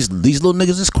niggas, like these little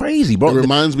niggas is crazy, bro. It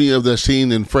reminds me of that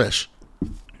scene in Fresh.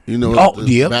 You know, Oh, the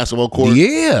yeah. basketball court.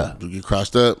 Yeah. You get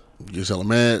crossed up, you get hella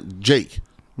mad. Jake.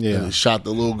 Yeah. And he shot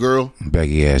the little girl.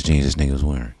 Baggy ass jeans this nigga was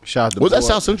wearing. Shout out to Was that boy.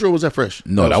 South Central or was that Fresh?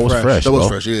 No, that was fresh. That was bro.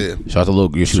 Fresh, yeah. Shout out to little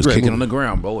girl. She was Great kicking movie. on the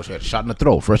ground, bro. She had a shot in the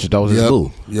throat. Fresh, that was his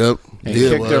boo. Yep. And Yeah,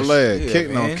 it kicked her was. leg. Yeah, Kick,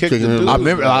 man. kicked Kicking the her dude. leg. I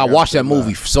remember I watched that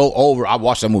movie I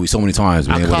watched that movie so many times,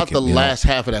 man. I When caught it the came, you know. last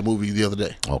half of that movie the other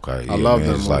day. Okay, I love that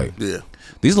It's movie. like Yeah.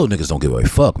 these little niggas don't give a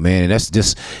fuck, man. And that's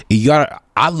just you got.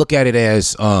 I look at it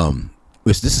as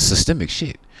this is systemic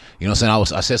shit. You know what I'm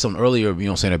saying? I said something earlier, you know what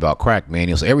I'm saying, about crack, man.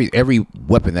 You know, so every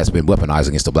weapon that's been weaponized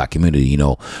against the black community, you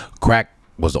know, crack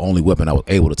was the only weapon that was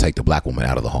able to take the black woman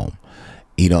out of the home.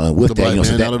 You know, and with The that, black you know,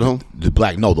 so man that, out of the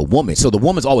home? the woman. So the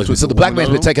woman's always been. So the the black woman man's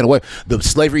out been of the taken away. The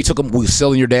slavery took him. We were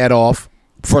selling your dad off.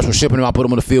 First, we're shipping him out, put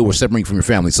him in the field. We're separating from your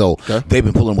family. So they've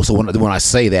been pulling him. So when I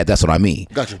say that, that's what I mean.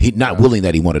 Gotcha. He not willing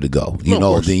that he wanted to go. You No, of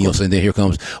know, course, then you know, of so then here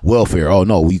comes welfare. Oh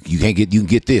no, you can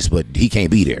get this, but he can't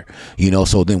be there. You know,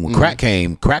 so then when crack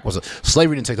came,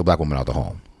 slavery didn't take the black woman out the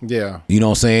home. Yeah. You know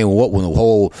what I'm saying? When the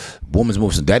whole woman's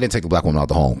movement, that didn't take the black woman out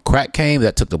the home. Crack came,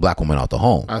 that took the black woman out the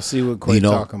home. I see what Quay you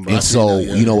know, talking about. and so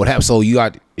you know what happened. So you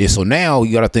got so now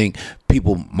you got to think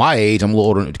people my age. I'm a little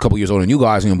older, a couple years older than you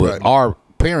guys. You know, but Right. our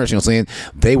parents, you know what I'm saying,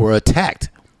 they were attacked.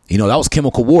 You know, that was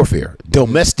chemical warfare,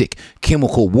 domestic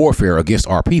chemical warfare against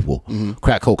our people.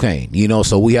 Crack cocaine. You know,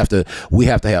 so we have to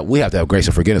have grace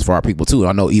and forgiveness for our people too. And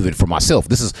I know even for myself,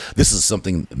 this is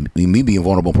something me being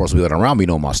vulnerable and person that around me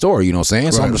know my story. You know what I'm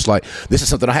saying? So I'm just like, this is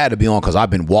something I had to be on because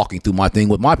I've been walking through my thing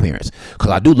with my parents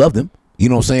because I do love them. You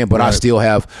know what I'm saying? But I still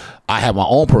have my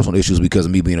own personal issues because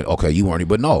of me being okay. You weren't,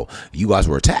 but no, you guys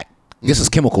were attacked. This is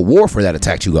chemical warfare that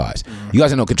attacked you guys. You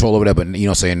guys have no control over that, but you know what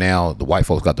I'm saying, now the white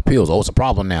folks got the pills. Oh, it's a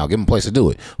problem now. Give them a place to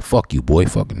do it. Fuck you, boy.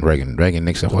 Fucking Reagan,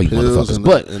 Nixon, all you pills motherfuckers. and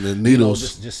but the you know,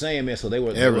 needles. just saying, man. So they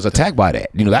was attacked by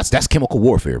that. You know, that's chemical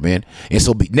warfare, man. And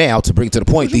so now to bring it to the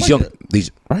point, these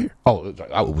right here. Oh,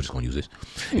 we're just gonna use this.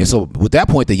 And so with that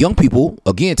point, the young people,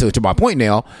 again, to my point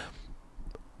now,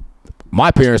 My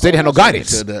parents, they didn't have no You guidance.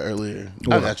 said that earlier.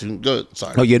 I got you. Good.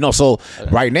 Sorry. Oh yeah, no. So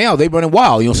right now they running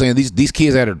wild. You know what I'm saying? These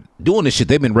kids that are doing this shit,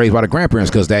 they've been raised by the grandparents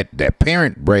because that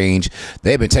parent range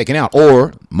they've been taken out.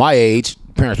 Or my age,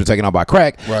 parents been taken out by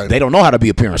crack. Right. They don't know how to be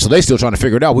a parent, so they still trying to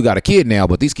figure it out. We got a kid now,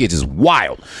 but these kids is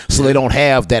wild, so they don't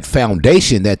have that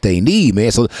foundation that they need,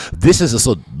 man. So this is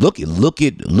look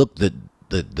the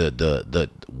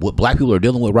what black people are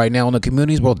dealing with right now in the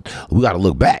communities. Well, we got to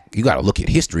look back. You got to look at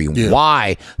history and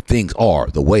why things are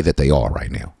the way that they are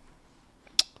right now.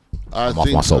 I'm off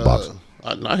my soapbox.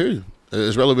 I hear you.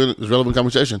 It's relevant. It's relevant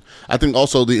conversation. I think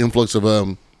also the influx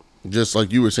of just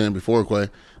like you were saying before, Quay,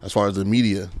 as far as the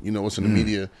media. You know what's in the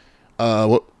media.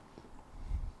 What?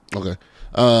 Okay.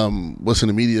 What's in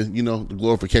the media? You know, the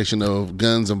glorification of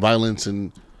guns and violence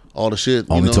and all the shit.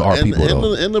 Only you know, to our people,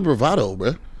 though. And the bravado,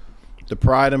 bro. The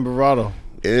pride and bravado.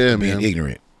 Yeah, Being man.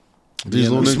 ignorant.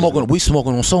 These little niggas. We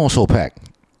smoking on so and so pack.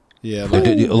 Yeah,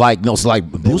 Like no, it's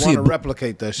like they Boosie. want to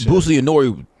replicate that shit. Boosie and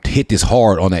Nori hit this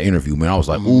hard on that interview, man. I was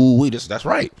like, ooh, wait, that's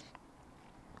right.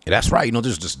 Yeah, that's right. You know,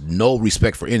 there's just no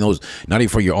respect for those, not even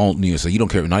for your own. You know, so you don't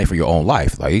care, not even for your own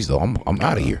life. Like he's, I'm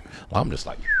out of here. I'm just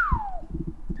like,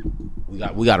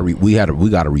 we got to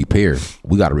repair.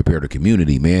 We got to repair the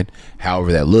community, man.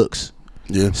 However that looks.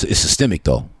 Yeah, it's systemic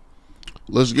though.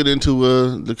 Let's get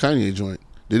into the Kanye joint.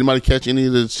 Did anybody catch any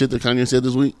of the shit that Kanye said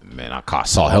this week? Man, I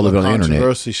saw hell of it on the internet.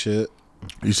 Controversy shit.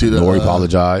 You see the Nori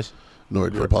apologized.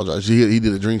 Nori did apologize. He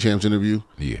did a Drink Champs interview.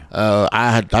 Yeah.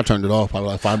 I turned it off probably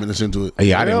like 5 minutes into it.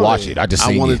 Yeah, I didn't watch it. I just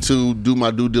seen wanted it. to do my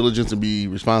due diligence and be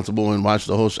responsible and watch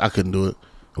the whole I couldn't do it.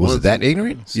 Was it that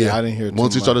ignorant? Yeah, I didn't hear.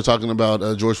 Once he started talking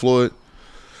about George Floyd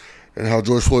and how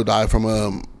George Floyd died from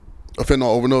a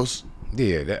fentanyl overdose.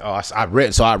 Yeah, I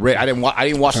read. So I didn't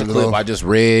watch the clip. Off. I just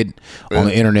read on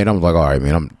the internet. I'm like, all right,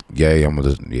 man. I'm gay. I'm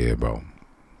just bro.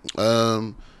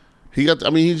 He got. I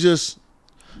mean, he just.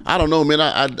 I don't know, man.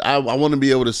 I want to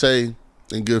be able to say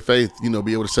in good faith, you know,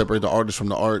 be able to separate the artist from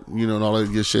the art, you know, and all that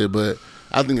good shit. But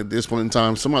I think at this point in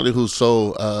time, somebody who's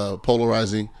so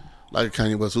polarizing, like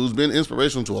Kanye West, who's been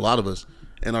inspirational to a lot of us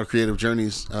in our creative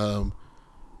journeys,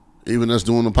 even us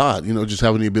doing the pod, you know, just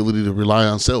having the ability to rely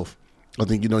on self. I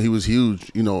think, you know, he was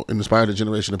huge, you know, and inspired a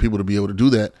generation of people to be able to do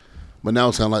that. But now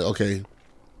it's kind of like, okay,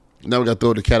 now we got to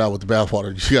throw the cat out with the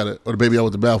bathwater. You got to, or the baby out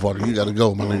with the bathwater. You got to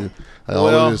go, my nigga. Like, all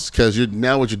of this, because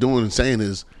now what you're doing and saying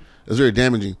is very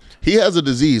damaging. He has a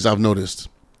disease, I've noticed.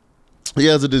 He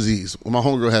has a disease. Well, my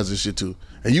homegirl has this shit too,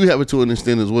 and you have it to an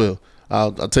extent as well.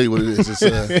 I'll tell you what it is. It's,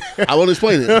 I won't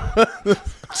explain it.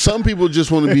 Some people just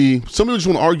want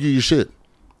to argue your shit.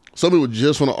 Some people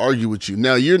just want to argue with you.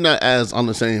 Now you're not as on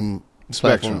the same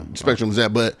spectrum as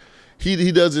that, but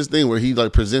he does this thing where he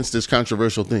like presents this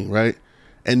controversial thing, right?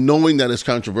 And knowing that it's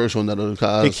controversial and that it'll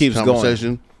cause He keeps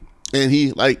conversation. Going. And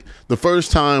he, like, the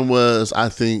first time was, I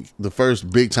think, the first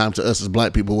big time to us as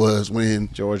black people was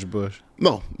when George Bush.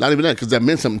 No, not even that, because that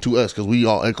meant something to us, because we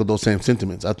all echoed those same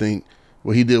sentiments. I think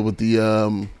what he did with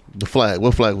the flag.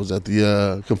 What flag was that?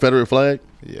 The Confederate flag?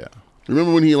 Yeah.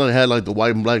 Remember when he like had like the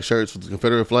white and black shirts with the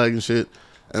Confederate flag and shit?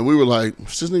 And we were like,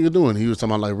 what's this nigga doing? He was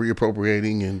talking about like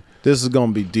reappropriating and this is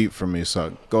gonna be deep for me,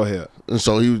 so go ahead. And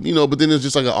so he, you know, but then it's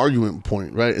just like an argument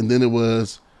point, right? And then it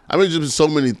was, I mean, just so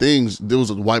many things. There was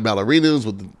the white ballerinas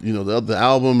with, you know, the other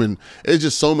album, and it's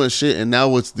just so much shit. And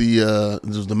now it's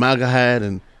there's the MAGA hat,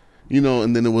 and you know,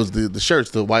 and then it was the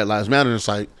shirts, the White Lives Matter. It's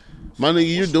like, my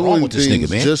nigga, you're doing things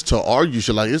just to argue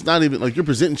shit. Like, it's not even like you're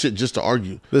presenting shit just to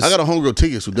argue. I got a homegirl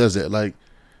Tickets who does that. Like,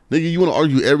 nigga, you want to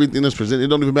argue everything that's presented. It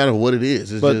don't even matter what it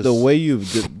is. It's but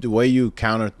just, the way you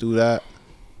counter through that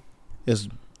is,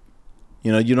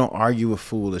 you know, you don't argue with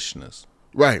foolishness.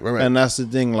 Right. And that's the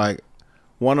thing. Like,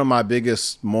 one of my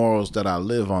biggest morals that I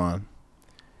live on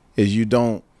is you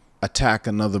don't attack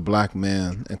another black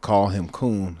man and call him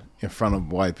coon in front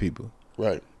of white people.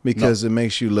 Right. Because it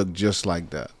makes you look just like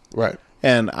that. Right.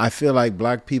 And I feel like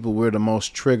black people, we're the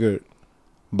most triggered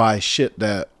by shit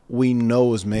that we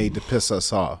know is made to piss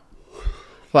us off.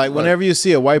 Like, whenever you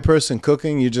see a white person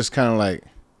cooking, you're just kind of like,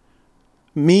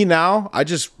 me now, I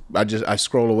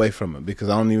scroll away from it because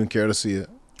I don't even care to see it.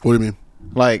 What do you mean?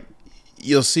 Like,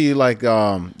 you'll see like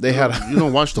they had you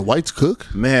don't watch the whites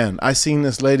cook? Man, I seen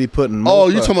this lady putting Oh,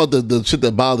 you talking about the shit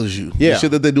that bothers you. Yeah. The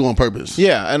shit that they do on purpose.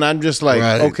 Yeah, and I'm just like,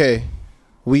 Right. okay,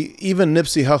 even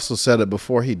Nipsey Hussle said it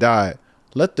before he died.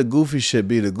 Let the goofy shit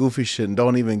be the goofy shit and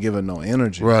don't even give it no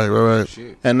energy. Right.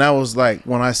 And that was like,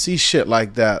 when I see shit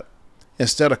like that,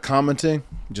 instead of commenting,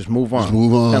 just move on. Just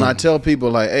move on. And I tell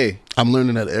people like, hey, I'm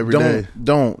learning that every day.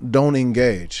 Don't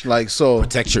engage. Like, so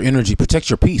Protect your energy, protect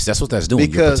your peace. That's what that's doing.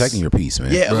 You're Because- protecting your peace,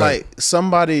 man. yeah, Right. like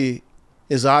somebody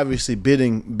is obviously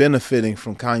benefiting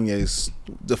from Kanye's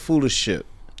the foolish shit.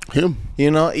 Him.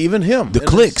 You know, even him. The And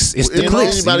clicks. It's the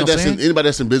clicks. Anybody You know what I'm saying? anybody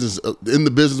that's in business in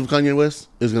the business of Kanye West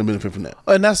is going to benefit from that.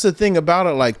 And that's the thing about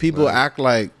it. Like people act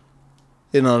like,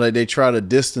 you know, like they try to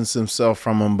distance themselves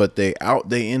from him, but they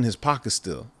in his pocket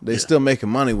still. They still making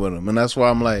money with him, and that's why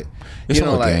I'm like, It's you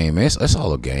know, all a like, game, man. It's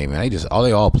all a game, man.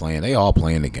 They all playing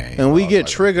the game. and we get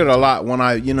triggered a lot when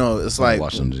it's like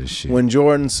watching this shit. when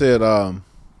Jordan said,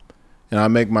 and I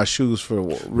make my shoes for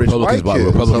rich white kids.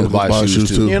 Republicans buy shoes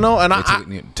too. You know, and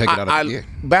Take it out of the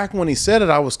back when he said it,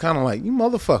 I was kind of like, you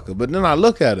motherfucker. But then I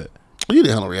look at it. You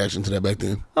didn't have no reaction to that back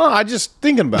then. Oh, I just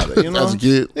thinking about it, you know. As a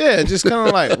kid. Yeah, just kind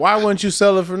of like, why wouldn't you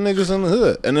sell it for niggas in the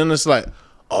hood? And then it's like,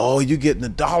 oh, you getting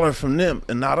 $1 from them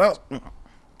and not us.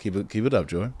 Keep it up,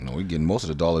 Jordan. No, we getting most of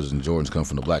the dollars in Jordans come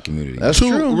from the black community. That's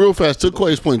true. Real fast, to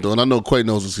Quay's point though, and I know Quay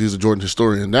knows this, he's a Jordan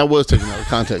historian. That was taken out of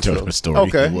context. though. story.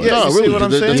 Okay, It was. yeah. No, you see really, what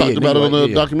I'm they saying? talked about it on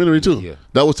the documentary too. Yeah.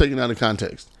 That was taken out of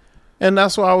context. And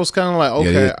that's why I was kind of like,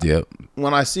 okay, Yeah.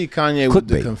 when I see Kanye with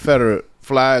the Clickbait. Confederate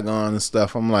flag on and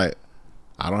stuff, I'm like,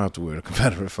 I don't have to wear the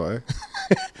Confederate flag.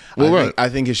 Well, I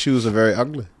think his shoes are very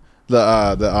ugly.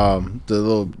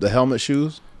 The helmet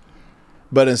shoes.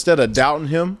 But instead of doubting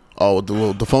him,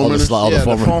 The foam runners?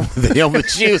 The helmet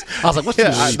shoes. I was like, what's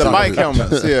the bike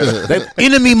helmets, yeah.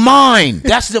 Enemy Mine.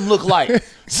 That's what them look like.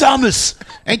 Zombies.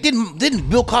 Didn't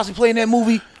Bill Cosby play in that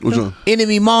movie? Which one?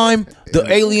 Enemy Mine, the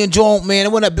alien joint, man.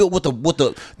 It wasn't that built with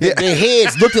their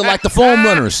heads looking like the foam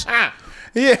runners.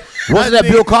 Yeah. Wasn't that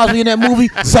Bill Cosby in that movie?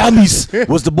 Zombies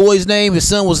was the boy's name. His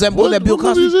son was that boy. That Bill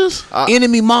What movie Cosby. is this?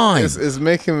 Enemy Mine. It's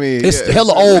making me. It's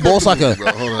hella old, bro. It's like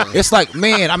it's like,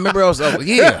 man. I remember I was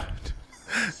yeah.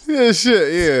 Yeah,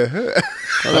 shit, yeah.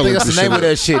 I think that's the name of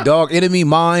that shit, dog. Enemy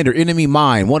Mind or Enemy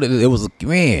Mine. It was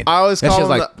man. I always that call shit's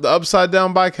them like the upside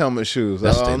down bike helmet shoes.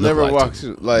 that's what they I'll look never like, walk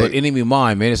too. like. But Enemy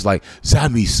Mine, man, it's like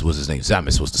Zamis was his name.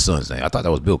 Zamis was the son's name. I thought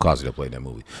that was Bill Cosby that played that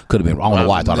movie. Could have been. I don't know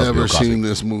why I thought it was Bill Never Cosby. seen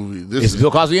this movie. This Is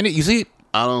Bill Cosby in it? You see it?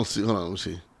 I don't see. Hold on, let me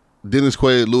see. Dennis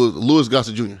Quaid, Louis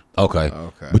Gossett Jr. Okay.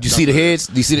 But you see the heads?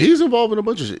 Do you see the? He's involved in a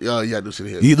bunch of shit. Yeah, I do see the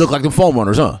head. You look like the foam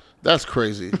runners, huh? That's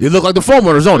crazy. You look like the foam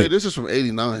runners, don't Hey, it? this is from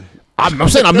 '89. I'm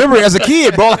saying I remember it as a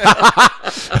kid, bro.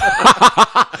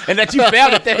 And that you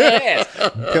found it, the head.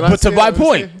 But to my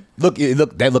point, they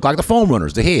look like the foam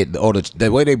runners, the head, or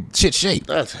the way they shit shape.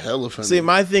 That's hella funny. See,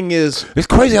 my thing is It's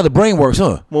crazy how the brain works,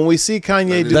 huh? when we see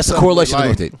Kanye do That's the something correlation we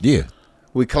like, with it. Yeah.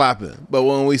 we clap it. But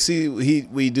when we see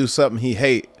we do something he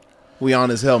hate, we on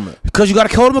his helmet. Because you got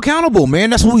to hold them accountable,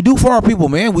 man. That's what we do for our people,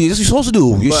 man. That's what you're supposed to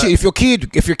do. If your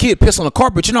kid piss on the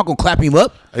carpet, you're not gonna clap him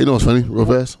up. Hey, you know what's funny? Real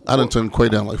fast. I done turned Quay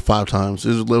down like 5 times.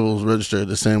 His levels registered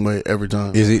the same way every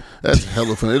time. Is it? That's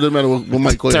hella funny. It doesn't matter what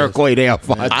Mike Quay Turn has. Quay down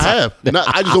 5 I times. have.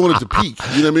 I just don't want it to peak.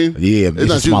 You know what I mean? Yeah, it's not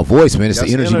just you. my voice, man. It's the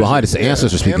That's energy energy. behind it. It's the Yeah,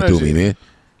 ancestors it's speaking through me, energy. man.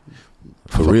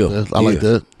 For real, that. I like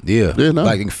that. Yeah, Yeah, no.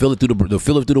 like you can feel it through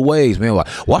the waves, man.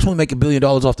 Watch when we make $1 billion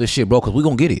off this shit, bro. Because we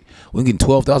gonna get it. We getting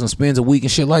 12,000 spins a week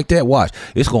and shit like that. Watch,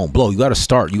 it's gonna blow. You got to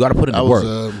start. You got to put in the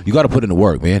work. You got to put in the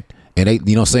work, man. And they, you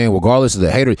know what I'm saying, regardless of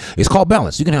the haters, it's called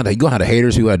balance. You can have the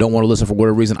haters who don't want to listen for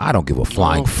whatever reason. I don't give a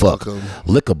flying fuck. fuck 'em.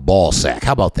 Lick a ball sack.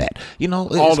 How about that? You know,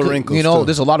 All it's the good. wrinkles, You know, too.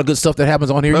 there's a lot of good stuff that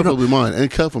happens on here. That You will know, be mine.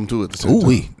 And cuff them too at the same ooh time.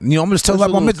 wee. You know, I'm just telling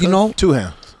What's my a little you know, 2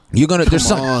 hands. you're gonna there's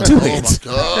Come some on. 2 Oh, hands.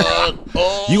 my God.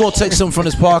 Oh. You gonna take something from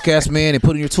this podcast, man, and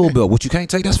put it in your tool belt. What you can't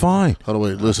take, that's fine. Hold on,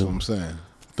 wait. Listen. I'm saying,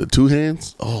 The 2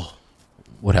 hands? Oh,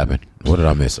 What happened? What did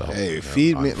I miss? Oh, hey,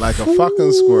 feed me like a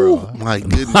fucking squirrel. my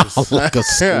goodness. like a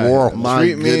squirrel. My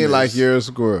Treat me goodness. like you're a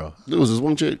squirrel. There was this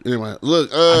one chick. Anyway, look.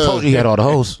 I told you he had all the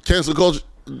hoes. Cancel culture.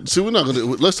 See, we're not going to.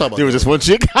 Let's talk about that. one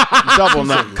chick. Double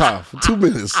knock cough. 2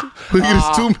 minutes. We get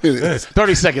us 2 minutes.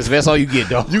 30 seconds, man. That's all you get,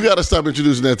 though. You got to stop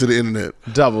introducing that to the internet.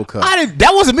 Double cup.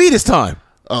 That wasn't me this time.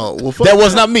 Oh, well, fuck That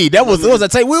was not me. That was that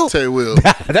Tay Will? Tay Will.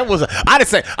 That was. I didn't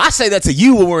say. I say that to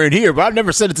you when we're in here, but I've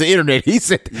never said it to the internet. He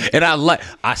said, and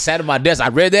I sat at my desk. I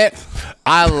read that.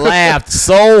 I laughed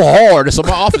so hard. So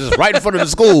my office is right in front of the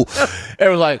school.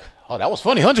 Everyone was like, "Oh, that was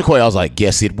funny, 100 Quay." I was like,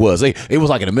 "Yes, it was." It was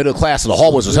like in the middle of class, so the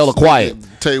hallways was hella quiet.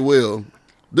 Tay Will.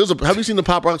 Have you seen the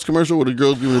Pop Rocks commercial where the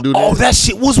girls giving a dude? Oh, that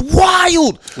shit was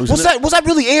wild. Was that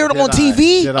really aired on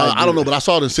TV? I don't know, but I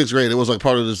saw it in 6th grade. It was like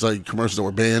part of this like commercials that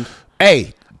were banned.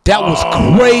 Hey, that was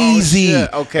crazy.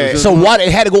 shit. Okay. So why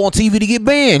they had to go on TV to get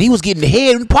banned? He was getting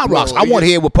head with Pop Rocks. No, I want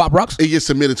head with Pop Rocks. It gets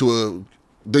submitted to a.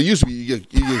 There used to be you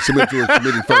get submitted to a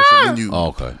committee first, and then you. Oh,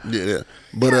 okay. Yeah.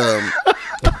 But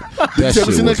That you ever shit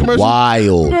seen that was commercial?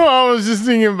 wild. No, I was just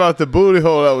thinking about the booty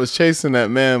hole that was chasing that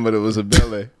man, but it was a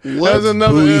belly. What? There's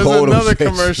Booty hole that was another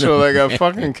chasing commercial that got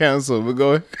fucking canceled. But go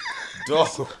ahead.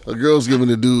 a girl's giving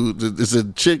a dude. It's a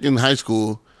chick in high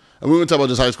school, and we're gonna talk about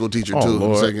this high school teacher too in a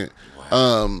Lord. second.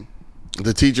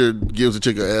 The teacher gives the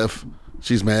chick a F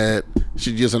She's mad.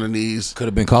 She gets on her knees. Could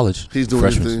have been college. He's doing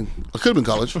Freshmen. his thing. Could have been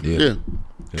college. Yeah. Yeah.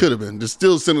 Could have been. Just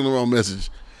still sending the wrong message.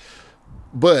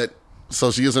 But,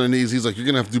 so she gets on her knees. He's like, you're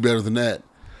going to have to do better than that.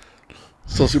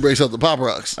 So she breaks out the Pop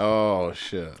Rocks. Oh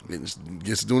shit! And just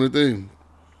gets to doing her thing.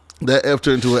 That F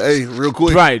turned into an A real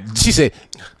quick. Right. She said,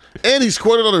 And he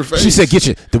squirted on her face. She said, "Get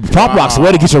your the Pop Rocks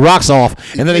way to get your rocks off,"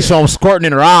 and then they show him squirting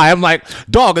in her eye. I'm like,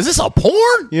 "Dog, is this a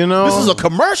porn? You know? this is a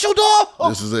commercial, dog.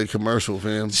 This is a commercial,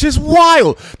 fam. Shit's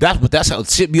wild. That's how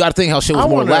shit. You got to think how shit was I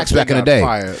more wonder lax if they back in the got day.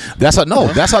 fired. That's how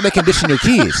that's how they condition your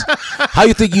kids. How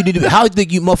you think you need to? How you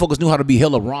think you motherfuckers knew how to be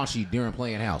hella raunchy during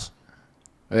playing house?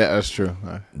 Yeah, that's true.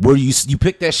 Where you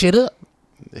picked that shit up?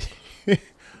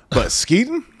 But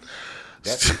skeeting?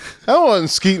 I wasn't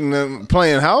skeeting and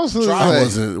playing house. It was I like,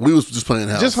 wasn't. We was just playing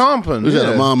house. just humping. We had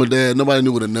yeah. a mom and dad. Nobody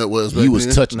knew what a nut was. Back You was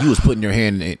then. touching. You was putting your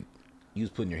hand in. You was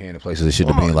putting your hand in places it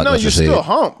shouldn't have been. Like no, what you said. still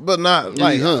hump, but not Yeah,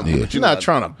 like you hump, Yeah. but you're not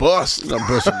trying to bust. You're not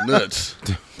busting nuts.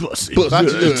 Thought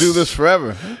you just do this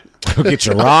forever. Get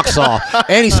your rocks off,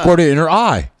 and he squirted in her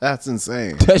eye. That's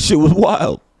insane. That shit was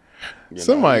wild.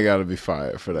 Somebody got to be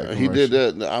fired for that. He did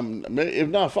commercial. that. If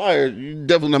not fired, you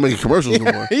definitely not making commercials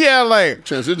no more. Yeah, like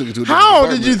Transition to a different how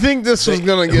did department. you think this was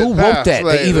gonna get? Who wrote passed? that?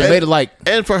 Like, They even made it like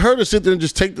And for her to sit there and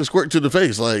just take the squirt to the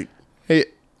face, like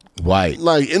white.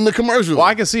 in the commercial. well,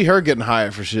 I can see her getting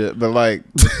hired for shit, but like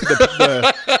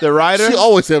the writer, She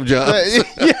always have jobs.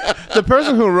 yeah, the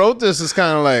person who wrote this is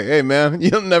kind of like, hey man,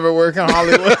 you'll never work in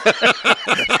Hollywood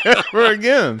ever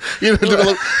again. You're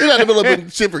not developing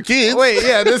shit for kids. Wait,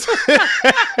 yeah, this.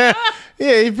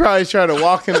 Yeah, he probably tried to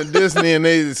walk into Disney and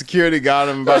the security got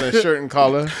him by the shirt and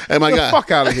collar. Hey, my Get guy. the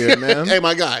fuck out of here, man. Hey,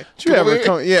 my guy. Did you ever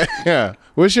come? Yeah, yeah.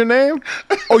 What's your name?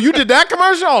 Oh, you did that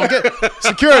commercial? Oh, get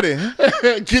security.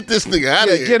 Get this nigga out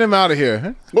Yeah, of here. get him out of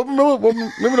here. Remember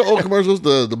the old commercials,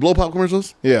 the blow pop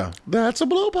commercials? Yeah. That's a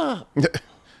blow pop.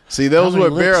 See, those were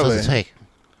barely. Does it take?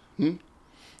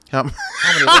 How-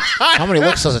 How many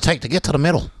licks does it take to get to the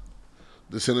middle?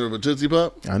 The center of a Tootsie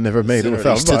Pop. I never made it These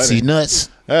without Tootsie biting. nuts.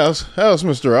 That was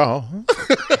Mr. Owl.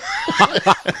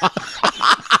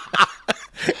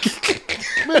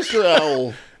 Mr.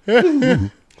 Owl.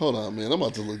 Hold on, man. I'm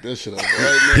about to look that shit up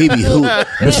right He be hooting.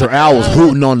 Mr. Owl was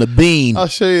hooting on the bean. I'll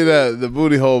show you the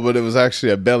booty hole, but it was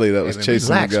actually a belly that was chasing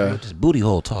Relax, the guy. man. This booty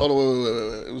hole talk. Hold on,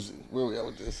 wait. It was, where we at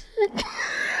with this?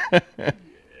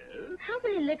 How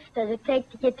many licks does it take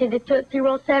to get to the Tootsie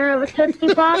Roll center of a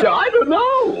Tootsie Pop? I don't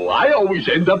know. I always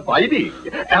end up biting.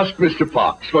 Ask Mr.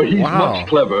 Fox, for he's Wow. much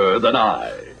cleverer than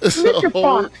I. Mr.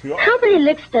 Fox, how many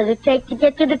licks does it take to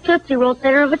get to the Tootsie Roll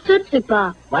center of a Tootsie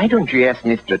Pop? Why don't you ask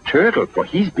Mr. Turtle, for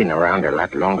he's been around a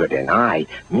lot longer than I.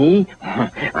 Me?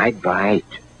 I bite.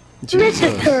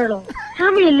 Mr. Turtle,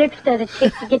 how many licks does it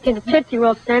take to get to the Tootsie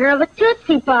Roll center of a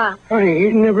Tootsie Pop? Honey,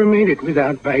 he's never made it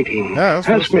without biting. Yeah, that's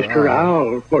Ask Mr. Mr.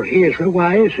 Owl, for he is the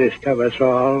wisest of us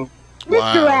all.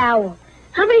 Mr. Owl,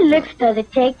 how many licks does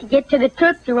it take to get to the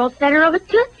Tootsie Roll center of a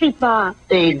Tootsie Pop?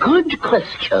 A good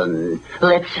question.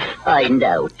 Let's find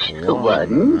out.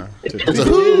 1,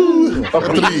 2,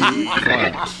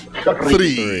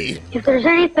 3. If there's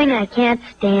anything I can't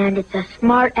stand, it's a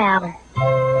smart owl.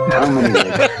 How many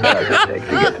licks does it take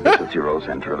to get to the Tootsie Roll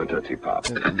center of a Tootsie Pop?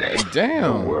 The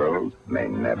Damn. world may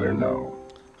never know.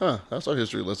 Huh, that's our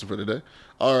history lesson for today.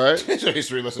 All right. That's your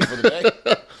history lesson for the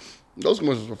day. Those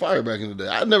commercials were fire back in the day.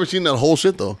 I'd never seen that whole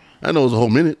shit, though. I know it was a whole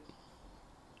minute.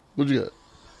 What'd you got?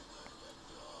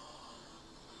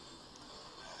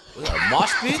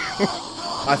 Mosh pit?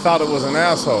 I thought it was an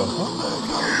asshole.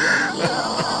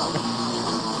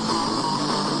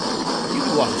 You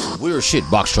be watching some weird shit,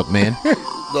 box truck man.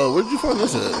 No, where'd you find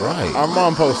this at? Right. Our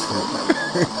mom posted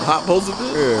it. Hot posted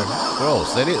this? Yeah.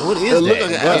 Gross. What is It that? looked like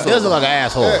an It asshole. does look like an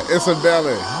asshole. Yeah, it's a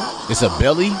belly. It's a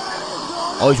belly?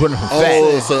 Oh, he's running from fat.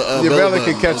 Oh, it's a Your belly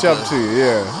button. could catch up to you,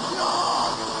 yeah.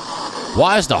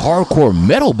 Why is the hardcore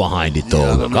metal behind it, I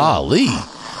though? don't know. Golly.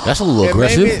 That's a little It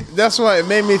made aggressive. that's why it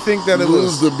made me think that it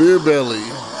Lose was. the beer belly.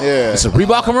 Yeah. It's a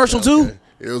Reebok commercial, too?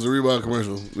 It was a Reebok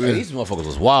commercial. Hey, Yeah. these motherfuckers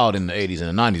was wild in the 80s and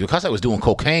the 90s because they was doing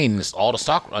cocaine in all the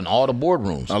stock and all the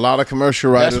boardrooms. A lot of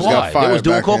commercial That's writers why. got fired. They was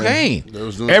doing back then. cocaine. They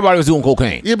was doing- Everybody was doing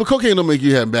cocaine. Yeah, but cocaine don't make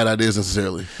you have bad ideas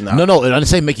necessarily. No, it doesn't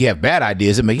say make you have bad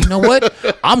ideas. It make you know what?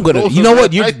 I'm gonna. You know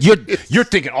what? You're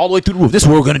thinking all the way through the roof. This is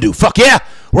what we're gonna do. Fuck yeah,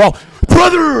 we're all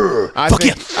brother. Fuck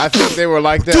yeah. I think they were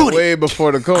like that Doing it. way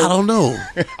before the I coke. don't know.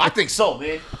 I think so,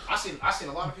 man. I seen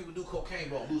a lot of people do cocaine,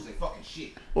 but lose their fucking shit.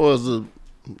 What was the?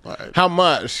 All right, How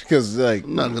much? Because like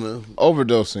I'm not gonna.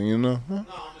 overdosing, you know. No,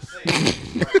 I'm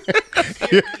just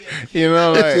saying. You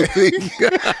know, like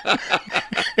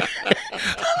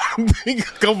I'll, think a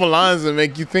couple lines that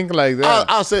make you think like that.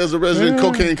 I'll say as a resident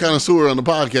cocaine connoisseur on the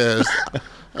podcast,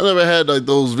 I never had like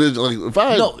those visions. Like if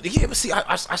I No, yeah, but see,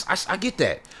 I get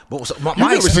that. But so my you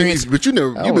never experience, seen, but you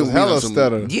never. That You was been hella with some.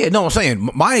 stutter. yeah, no, I'm saying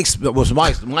my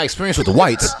experience with the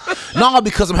whites. No,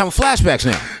 because I'm having flashbacks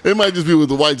now. It might just be with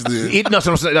the whites then. That's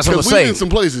what I'm Because we saying. in some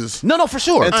places. No, for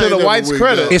sure. And I to ain't the never whites' wigged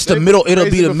credit, up. It's the they middle. It'll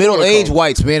crazy be the before middle-aged COVID.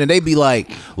 whites, man, and they be like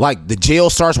the gel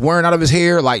starts wearing out of his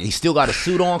hair, like he still got a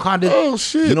suit on, kind of. Oh,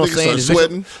 shit. You know what I'm Niggas saying?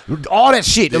 start sweating. All that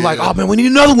shit. They're like, Yeah. oh man, we need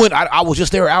another one. I was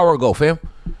just there an hour ago, fam.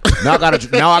 Now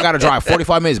I gotta drive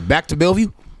 45 minutes back to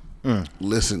Bellevue.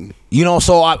 Listen, You know,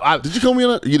 so I did you call me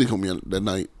on that? You didn't call me on that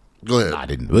night. Go ahead. I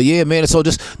didn't. But yeah, man. So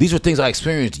just these were things I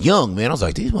experienced young, man. I was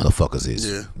like, these motherfuckers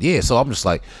is. Yeah. So I'm just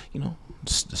like,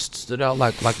 just stood out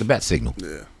like the bat signal.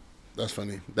 Yeah, that's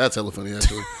funny. That's hella funny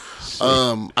actually.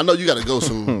 I know you got to go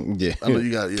soon. Yeah. I know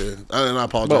you got. Yeah, and I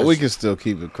apologize. But we can still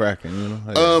keep it cracking, you know.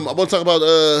 I want to talk about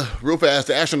real fast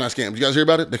the astronaut scam. Did you guys hear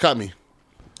about it? They caught me.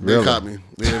 They Really? caught me.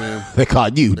 Yeah, man. They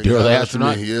caught you, They you're caught the me.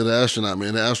 astronaut. Yeah, the astronaut,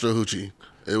 man. The Astro Hoochie.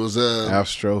 It was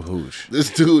Astro Hooch.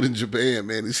 this dude in Japan,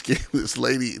 man. He scammed this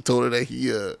lady. Told her that he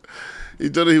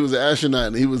told her he was an astronaut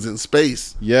and he was in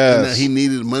space. Yes. And that he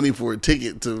needed money for a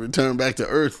ticket to return back to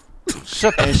Earth.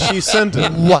 And she sent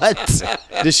it. What?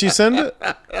 Did she send it?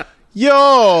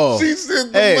 Yo. She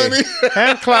sent the Hey, money.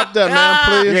 hand clap that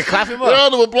man, please. Yeah, clap him up.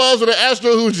 Round of applause for the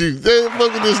Astro Hoochie. They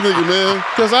fucking this nigga, man.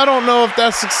 Because I don't know if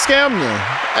that's a scam then.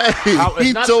 Hey, It's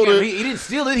he not told scam. her. He didn't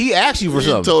steal it. He asked you for He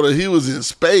something. told her he was in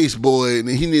space, boy, and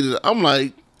he needed. I'm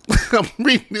like, I'm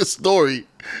reading this story,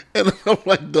 and I'm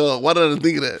like, dog, why did I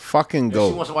think of that? Fucking She go.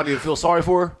 wants somebody to feel sorry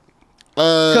for her.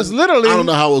 Because literally, I don't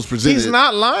know how it was presented. he's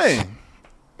not lying.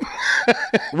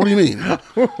 What do you mean?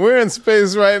 We're in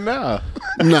space right now.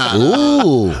 Nah.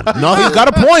 Ooh, no, he's got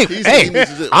a point. He said Hey, he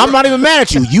needs to- I'm not even mad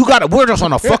at you. We're just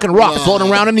on a fucking rock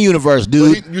floating around in the universe,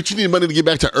 dude. You need money to get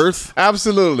back to Earth?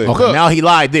 Absolutely. Okay, Look, now he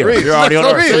lied there. Reese, You're already on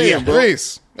Earth. So Reese, yeah.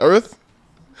 Reese, Earth?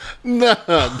 Nah.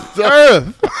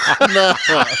 Earth. Nah.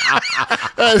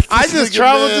 I just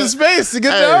traveled to space to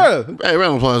get to Earth. Hey,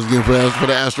 round of applause again for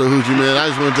the Astro Hoochie, man. I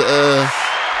just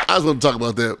wanted to talk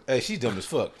about that. Hey, she's dumb as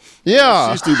fuck.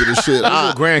 Yeah. She's stupid as shit. Where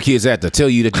your grandkids at to tell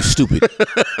you that you're stupid?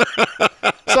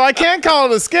 So I can't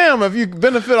call it a scam if you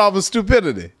benefit off of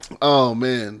stupidity. Oh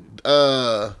man.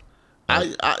 Yeah,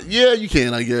 you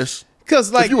can, I guess.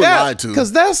 Because like you were that, lied to.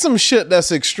 because that's some shit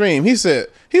that's extreme. He said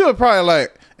he would probably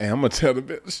like, hey, I'm gonna tell the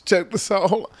bitch, check this out.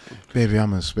 Hold on. Baby,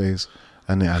 I'm in space.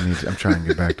 I'm trying to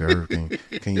get back to Earth.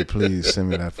 Can you please send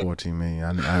me that $14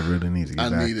 million? I really need to get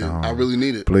back to home. I really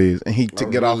need it. Please. And he I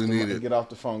get off really need it. get off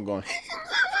the phone going.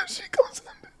 She goes,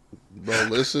 Bro,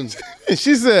 listen. and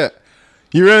she said,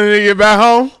 "You ready to get back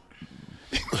home?"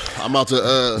 I'm about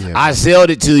to I sold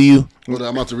it to you, I'm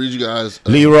about to read you guys.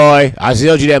 Leroy. I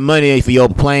sold you that money for your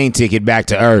plane ticket back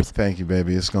to Earth. Thank you,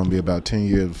 baby. It's gonna be about 10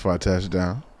 years before I touch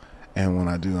down. And when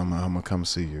I do, I'm gonna come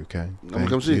see you. Okay? I'm gonna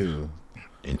come see you.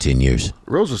 In 10 years.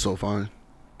 Rosa's so fine.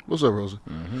 What's up, Rosa?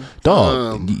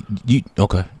 Dog, you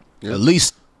okay. Yeah. At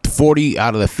least 40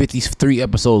 out of the 53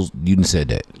 episodes, you done said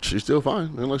that. She's still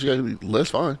fine. Unless you got to be less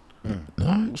fine. All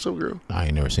right. What's up, girl? I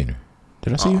ain't never seen her.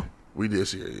 Did I see her? We did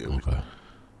see her. Yeah. Okay.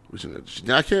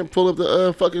 I can't pull up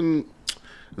the fucking.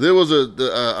 There was a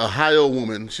Ohio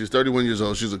woman. She's 31 years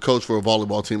old. She's a coach for a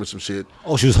volleyball team or some shit.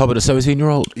 Oh, she was helping a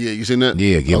 17-year-old? Yeah, you seen that?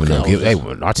 Yeah, giving Okay, them. I was Hey,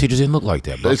 just- our teachers didn't look like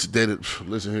that, bro. They did.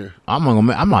 Listen here.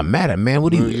 I'm not mad at man.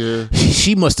 What do you? Yeah.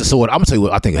 She must have. So what? I'm gonna tell you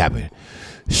what I think happened.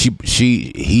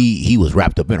 He was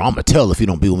wrapped up in. I'm gonna tell if you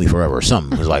don't be with me forever or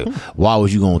something. It's like, why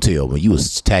was you gonna tell when you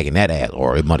was tagging that ass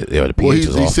or it might the Well, pH he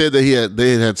was off? said that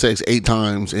they had sex 8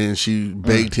 times and she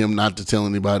begged him not to tell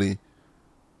anybody.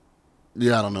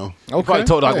 Yeah, I don't know. He probably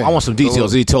told her, Hey. I want some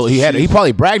details. He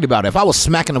probably bragged about it. If I was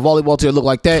smacking a volleyball to look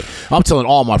like that, I'm telling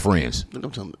all my friends.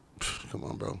 I'm telling. Come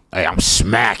on, bro. Hey, I'm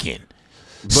smacking.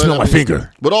 Smell I my mean,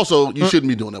 finger. But also, you shouldn't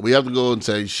be doing that. We have to go and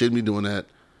say, you shouldn't be doing that.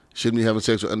 Shouldn't be having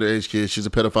sex with underage kids. She's a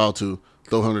pedophile too.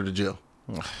 Throw her to jail.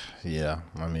 Yeah,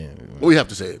 I mean, We have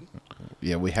to say it.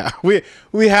 yeah, we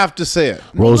have to say it.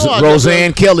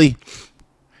 Roseanne Kelly.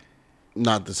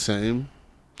 Not the same.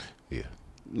 Yeah.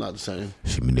 Not the same.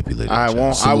 She manipulated. I the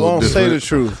won't. It's a I little won't say the different.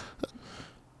 truth.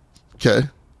 Okay.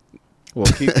 Well,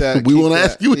 keep that. We keep won't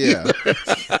that- ask you Yeah.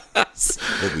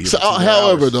 So,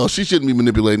 however, though, she shouldn't be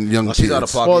manipulating young kids. she's out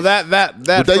of pocket. Well, that But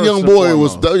that first young and boy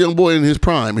was foremost. that young boy in his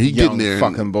prime. He Young getting there.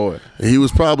 fucking boy. And he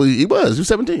was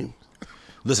 17.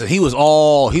 Listen, he was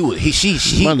all he was. My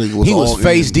nigga was he all was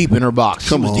face in. deep in her box.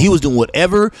 Come on. He was doing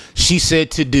whatever she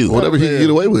said to do. Whatever he could get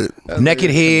away with.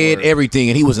 Naked head, everything,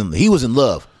 and he was in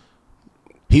love.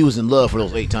 He was in love for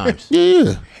those 8 times.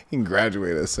 Yeah. He can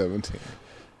graduate at 17.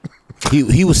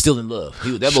 He was still in love.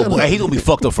 That little boy, he's gonna be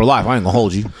fucked up for life. I ain't gonna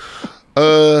hold you.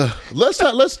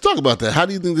 Let's talk about that. How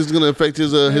do you think this is going to affect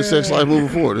his sex life moving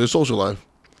forward, his social life?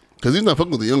 Because he's not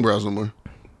fucking with the young brows no more.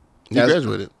 He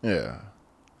graduated. Yeah.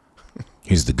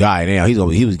 He's the guy now.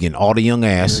 He was getting all the young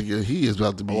ass. Yeah, he is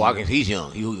about to be. Oh, I guess he's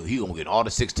young. He gonna get all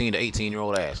the 16 to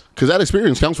 18-year-old ass. Because that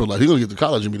experience counts for life. He's gonna get to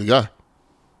college and be the guy.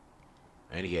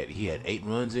 And he had 8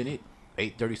 runs in it,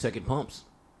 8 30-second pumps.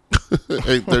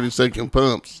 8 30-second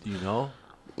pumps. You know.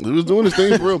 He was doing his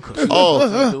thing for real.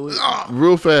 Oh,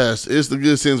 real fast. It's the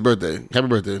Good Sin's birthday. Happy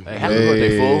birthday. Hey, happy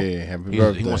birthday, fool. Happy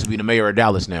birthday. He wants to be the mayor of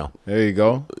Dallas now. There you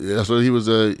go. Yeah, that's what he was.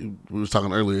 We was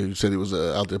talking earlier. He said he was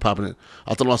out there popping it.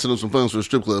 I thought I sent him some funds for the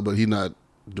strip club, but he's not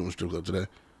doing strip club today.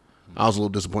 I was a little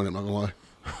disappointed. I'm not gonna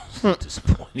lie.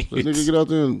 Disappointed. But nigga, get out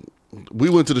there and we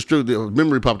went to the strip. The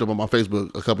memory popped up on my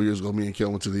Facebook a couple years ago. Me and Kel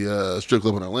went to the strip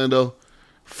club in Orlando.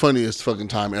 Funniest fucking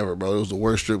time ever, bro. It was the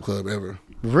worst strip club ever.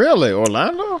 Really?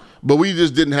 Orlando? But we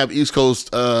just didn't have East Coast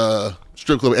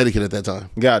strip club etiquette at that time.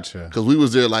 Gotcha. Because we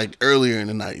was there like earlier in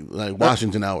the night, like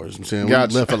Washington hours. I'm saying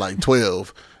Gotcha. we left at like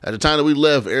 12. At the time that we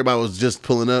left, everybody was just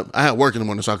pulling up. I had work in the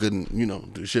morning, so I couldn't,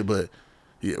 do shit. But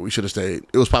yeah, we should have stayed.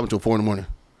 It was popping till 4 in the morning.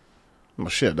 Well,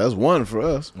 shit, that's 1 for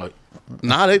us.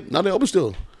 Nah, they open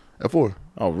still at 4.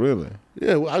 Oh, really?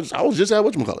 Yeah, well, I was just at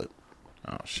whatchamacallit.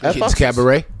 Oh, shit. At Kids Fox's.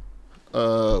 Cabaret.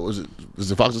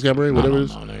 Is it Fox's Cabaret? Whatever it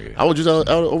is. I was just out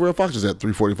over at Fox's at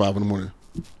 3:45 in the morning.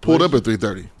 Pulled up at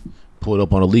 3:30 Pulled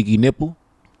up on a leaky nipple.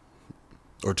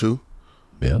 or 2.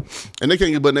 Yeah. And they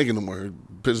can't get butt naked no more.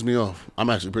 It pisses me off. I'm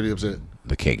actually pretty upset.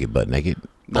 They can't get butt naked.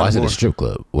 Not Why is it a anymore. strip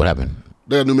club? What happened?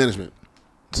 They got new management.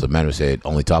 So the manager said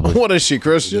only topless. What is she,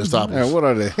 Christian? Just topless. Yeah, what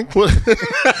are they?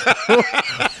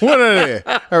 What are they?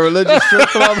 A religious strip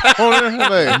club owner?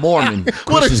 Like, Mormon.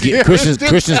 Christians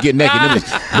get naked.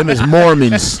 Them is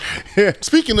Mormons.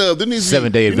 Speaking of, there needs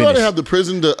 7-day you know how they Adventist. have the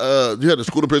prison you had the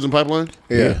school to prison pipeline?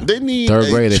 Yeah. They need Third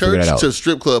grade, a they figured that church out. to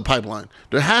strip club pipeline.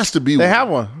 There has to be they one. have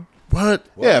one. What?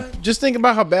 Yeah, just think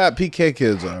about how bad PK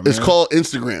kids are, man. It's called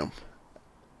Instagram.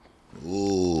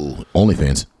 Ooh.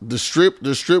 OnlyFans. The strip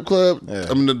club, Yeah.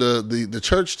 I mean the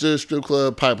church to strip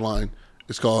club pipeline.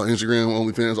 It's called Instagram,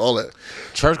 OnlyFans, all that.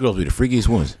 Church girls be the freakiest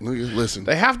ones. Nigga, listen.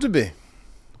 They have to be.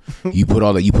 You put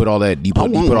all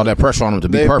that pressure on them to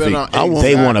be They've been perfect. on-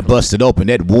 They want to bust it open.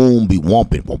 That womb be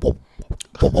wumping. Womp, womp,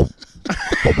 womp,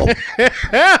 womp,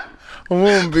 womp.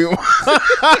 Won't be. Where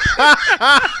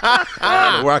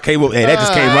I came up, hey, that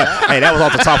just came right. Hey, that was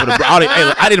off the top of the.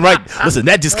 I didn't write. Listen,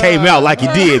 that just came out like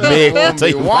it did, man. I'll tell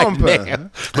you right Wompa. now.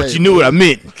 But you knew what I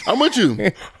meant. I'm with you.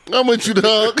 I'm with you,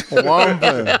 dog.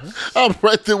 Wompa. I'm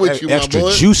right there with you, my Extra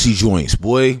boy. juicy joints,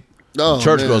 boy. Oh,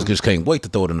 Church man. girls just can't wait to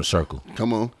throw it in a circle.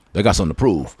 Come on. They got something to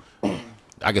prove.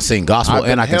 I can sing gospel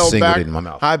and I can sing with it in my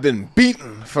mouth. I've been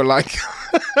beaten for like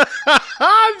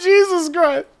Jesus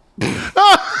Christ. May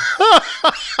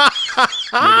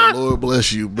the Lord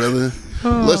bless you, brother.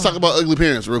 Let's talk about ugly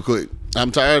parents real quick. I'm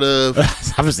tired of.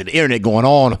 I'm just the internet going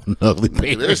on ugly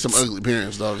parents. There's some ugly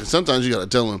parents, dog. And sometimes you gotta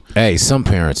tell them. Hey, some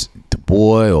parents,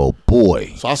 boy, oh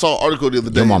boy. So I saw an article the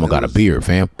other day. Your mama and it got a was- beard,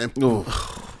 fam. and-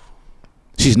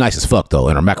 She's nice as fuck though,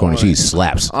 and her macaroni and cheese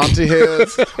slaps. Auntie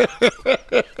heads.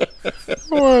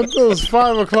 What those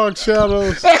 5 o'clock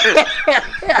shadows?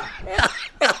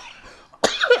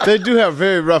 They do have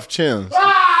very rough chins.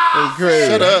 It's crazy.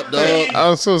 Shut up, dog.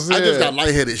 I'm so I serious. just got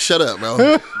lightheaded. Shut up,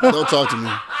 bro. Don't talk to me.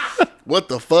 What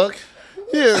the fuck?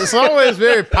 Yeah, it's always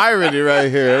very piratey right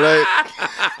here. Like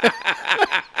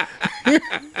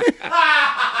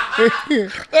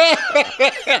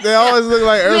they always look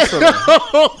like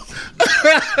Ursula.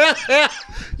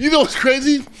 You know what's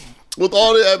crazy? With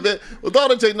all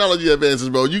the technology advances,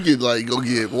 bro, you can like go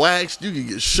get waxed, you can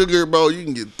get sugar, bro, you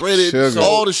can get threaded, Sugar.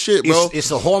 all the shit, bro.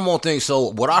 It's a hormone thing.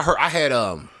 So what I heard, I had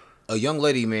a young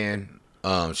lady, man.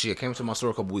 She came to my store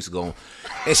a couple weeks ago,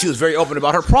 and she was very open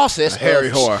about her process. hairy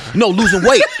of- whore. No, losing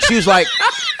weight. She's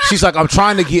like, I'm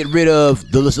trying to get rid of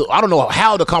the. I don't know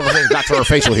how the conversation got to her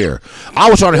facial hair. I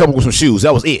was trying to help her with some shoes.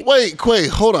 That was it. Wait, Quay,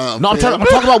 hold on. No, I'm fam.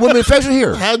 talking about women with facial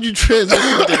hair. How'd you transition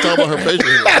to talk about her facial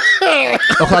hair?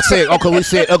 Okay, we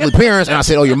said ugly parents, and I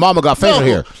said, oh, your mama got facial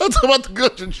hair. I'm talking about the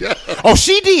good job. Oh,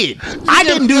 she did. I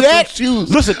didn't do that.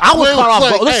 Shoes. Listen, I was Quay caught off.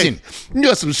 like, Guard. Listen, hey, you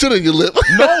got some shit on your lip.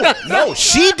 no,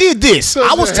 she did this.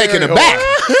 I was taken aback.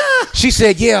 She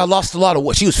said, "Yeah, I lost a lot of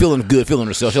what." She was feeling good, feeling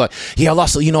herself. She's like, "Yeah, I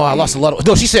lost a lot of."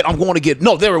 No, she said, "I'm going to get."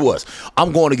 No, there it was.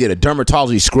 I'm going to get a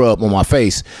dermatology scrub on my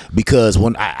face because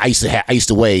when I used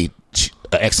to weigh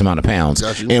X amount of pounds,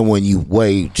 Got you. and when you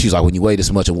weigh, she's like, when you weigh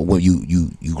this much, and when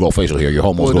you grow facial hair, your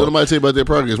hormones Boy, go don't up. nobody tell you about their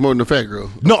progress more than the fat girl.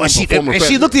 No, and she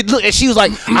looked and she was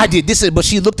like, I did this, but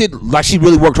she looked at like she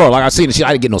really worked hard. Like I seen it,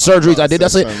 I didn't get no surgeries. I did.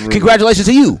 That's it. Congratulations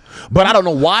to you. But I don't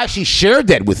know why she shared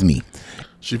that with me.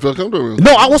 She felt comfortable.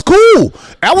 No, I was cool.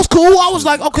 I was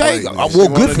like, okay, Like, well, she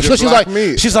good wanted for. just She's like like,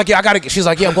 me. she's like, yeah, I'm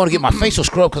going to get my facial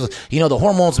scrub because the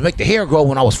hormones make the hair grow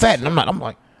when I was fat, and I'm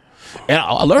like. And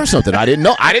I learned something. I didn't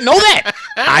know that.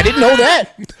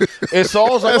 And so I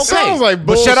was like, That okay. sounds like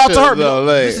but shout out to her. bullshit, though,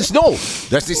 like-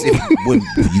 That's just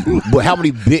but how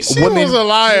many big She women? was a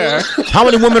liar. How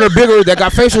many women are bigger that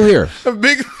got facial hair? A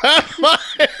big fat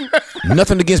liar.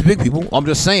 Nothing against big people. I'm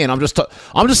just saying. I'm just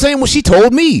saying what she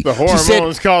told me. The She said-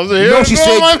 hormones cause the hair No, to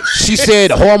grow. she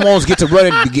said hormones get to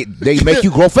running. They make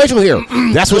you grow facial hair.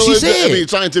 That's what she said. I mean,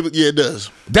 scientific, yeah, it does.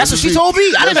 That's what she told me.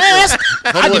 I didn't ask.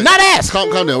 I did not ask. Calm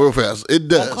down real fast. It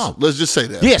does. calm. Let's just say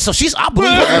that. Yeah, so I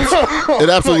believe her. It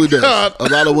absolutely does. God. A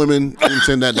lot of women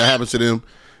saying that happens to them,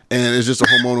 and it's just a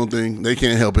hormonal thing. They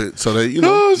can't help it, so they,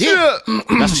 Oh, Yeah,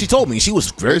 that's what she told me. She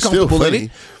was very It's still comfortable in funny.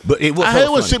 it, but it was. I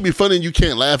hate when shit be funny and you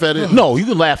can't laugh at it. No, you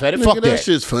can laugh at it. Nigga, Fuck that that.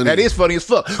 shit's funny. That is funny as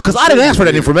fuck. Because I didn't ask for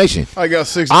that information. I got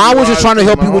 60. I was just trying to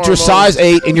help you my with your hormones. size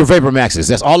 8 and your Vapor Maxes.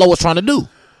 That's all I was trying to do.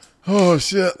 Oh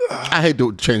shit! I hate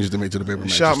the changes they made to the paper.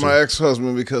 Shot my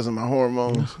ex-husband because of my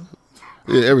hormones.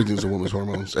 Yeah, everything's a woman's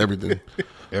hormones. Everything.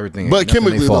 Everything. But ain't nothing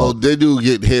chemically they though, fault. they do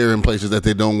get hair in places that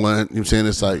they don't want. You know what I'm saying?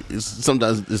 It's like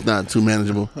sometimes it's not too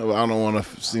manageable. I don't want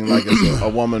to seem like it's a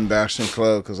woman bashing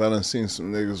club because I done seen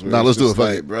some niggas. Nah, let's do it. Fuck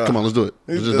Like, it. bro, Come on, let's do it.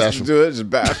 Let's just bash them. do it. Just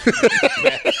bash.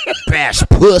 Bash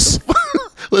puss.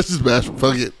 Let's just bash them.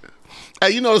 Fuck it.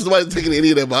 Hey, you notice nobody's taking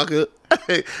any of that vodka?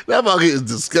 Hey, that vodka is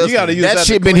disgusting. You gotta use That that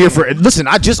shit to been clean. here for. Listen,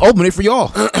 I just opened it for y'all.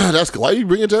 That's why you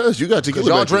bring it to us. You got tequila.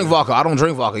 Y'all back drink there. vodka. I don't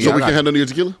drink vodka. So Yeah, we I can got- have none of your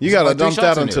tequila. You gotta like 3 dump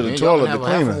shots that in into there, the man. Y'all toilet can to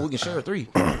have half clean of them. it. We can share 3.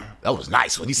 That was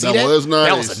nice one. You see That that? was nice.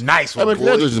 That was a nice one, I mean, boy.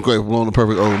 congratulations, Quay, for blowing the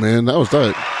perfect O, man. That was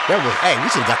tight. That was. Hey, we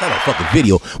should have got that on fucking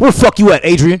video. Where the fuck you at,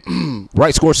 Adrian?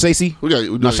 Right, Scorsese. We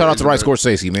got. Now shout out to Right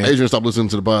Scorsese, man. Adrian stopped listening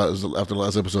to the pod after the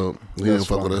last episode. He didn't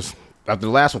fuck with us. After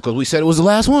the last one, because we said it was the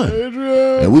last one,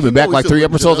 Adrian. and we've been back we like still 3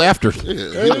 looking episodes shit up. after.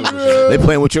 Yeah, he don't listen. They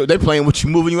playing with you. They playing with you,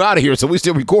 moving you out of here. So we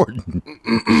still recording.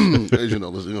 Adrian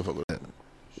don't listen. He don't fuck with that.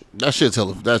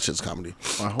 That shit's comedy.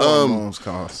 My hormones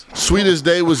cause. Sweetest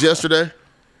day was yesterday.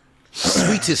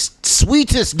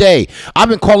 Sweetest day. I've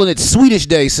been calling it Swedish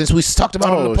Day since we talked about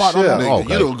it on Oh, the pod. shit. Oh, Nigga,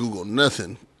 okay. you don't Google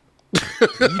nothing.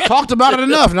 You talked about it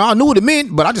enough. Now I knew what it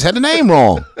meant, but I just had the name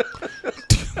wrong.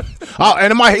 Oh,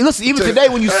 and in my listen, even today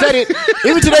when you said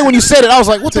it, I was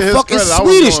like, "What the fuck is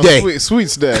Swedish Day?"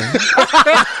 Sweets Day.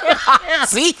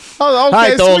 See, Oh, okay, I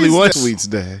ain't the only Sweets one. Day. Sweets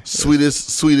Day.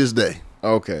 Sweetest day.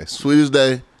 Okay. Sweetest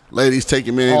day. Ladies, take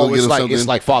your man, Oh, go get it's him like something. it's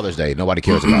like Father's Day. Nobody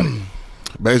cares about it.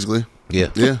 Basically. Yeah,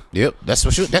 Yeah. yep. That's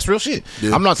for sure. That's real shit.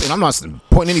 Yeah. I'm not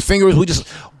pointing any fingers.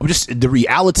 I'm just the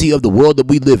reality of the world that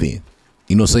we live in.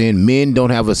 You know what I'm saying? Men don't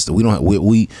have us. We don't.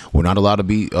 We're not allowed to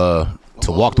be to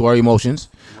walk through our emotions.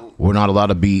 We're not allowed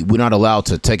to be. We're not allowed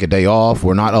to take a day off.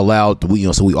 We're not allowed.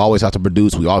 So we always have to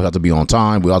produce. We always have to be on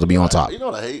time. We have to be on top. You know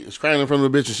what I hate? It's crying in front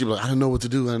of a bitch and she be like, I don't know what to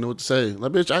do. I don't know what to say.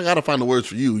 Like, bitch, I gotta find the words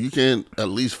for you. You can't at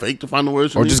least fake to find the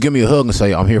words for Or me. just give me a hug and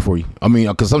say, I'm here for you. I mean,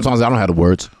 because sometimes I don't have the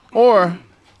words. Or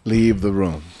leave the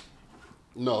room.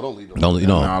 No, don't leave them. Don't,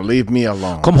 Now leave me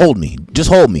alone. Come hold me. Just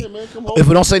hold me. man, come hold If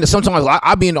we don't say that, sometimes I'm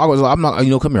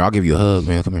not, come here. I'll give you a hug,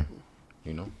 man. Come here.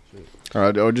 You know? All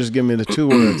right, or just give me the 2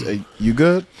 words. Hey, you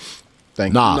good?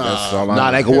 Thank Nah. you. That's all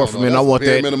Nah, that can work for me. And I That's want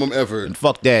bare that. minimum effort. And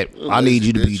fuck that. I need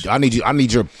you to be. I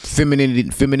need your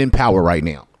feminine power right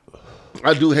now.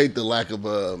 I do hate the lack of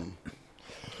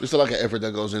it's like an effort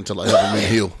that goes into like helping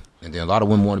men heal. And then a lot of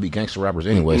women want to be gangster rappers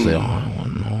anyway. Say,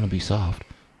 I want to be soft.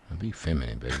 Be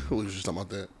feminine, baby. We was just talking about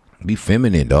that. Be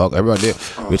feminine, dog. Everybody there.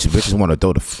 Bitches want to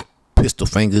throw the pistol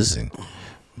fingers and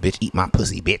bitch eat my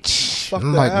pussy, bitch. Fuck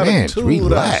I'm that like, man, attitude,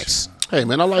 relax. Hey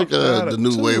man, I like the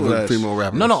new wave of female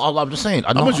rappers. No, I'm just saying.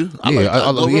 I know. with you. I Yeah,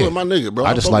 like Glorilla, my nigga, bro.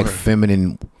 I I just fuck like with her.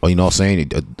 feminine. You know what I'm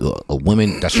saying? A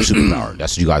woman. That's your superpower.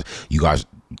 That's you guys.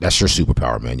 That's your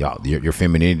superpower, man. Y'all, your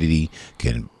femininity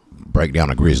can break down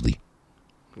a grizzly.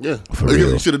 Yeah. For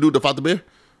real. You see the dude that fought the bear?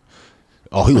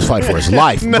 Oh, he was fighting for his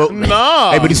life. No.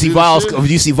 Hey, but you see Viles. shit.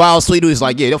 You see Viles tweet. He's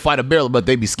like, yeah, they'll fight a bear, but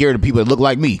they be scared of people that look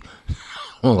like me.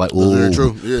 I was like, ooh, Very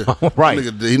true. Yeah. Right. He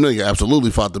nigga absolutely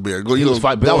fought the bear. Go, He you was know,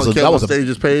 fighting, but go on Kevin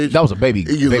Stage's page. That was a baby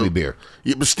He gives bear.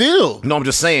 Yeah, but still. No, I'm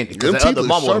just saying because Them the other teeth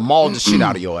mama look would have sharp. mauled the shit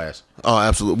out of your ass. Oh,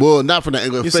 absolutely. Well, not from that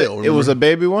angle. You It said fell. it was a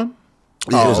baby one?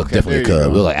 Yeah, it was okay. definitely a There you cub. go.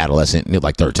 It was like adolescent. It was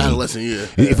like 13. Adolescent, yeah.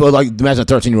 It was like imagine a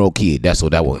 13-year-old kid. That's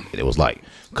what it was like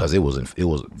because it was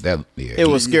that. Yeah, It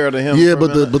was scared of him. Yeah, for a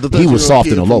but minute? the He was 13-year-old soft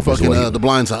kid in the from loafers, fucking wasn't he? The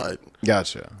Blind Side.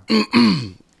 Gotcha.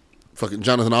 Fucking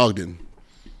Jonathan Ogden.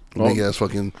 Big ass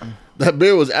fucking. That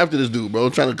bear was after this dude, bro,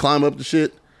 trying to climb up the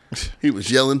shit. He was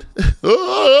yelling.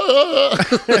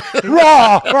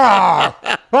 Rah, rah.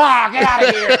 Get out of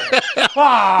here. Get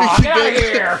out of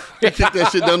here. He kicked that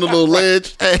shit down the little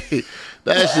ledge. Hey,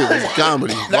 that shit was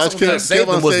comedy. That's what saved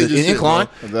him was the incline.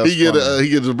 He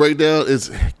gets a breakdown.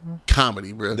 It's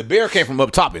comedy, bro. The bear came from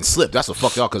up top and slipped. That's what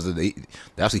fucked y'all because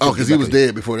because he was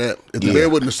dead before that. If the bear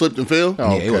wouldn't have slipped and fell,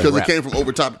 because it came from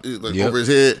over top, over his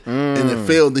head, and it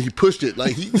fell. And then he pushed it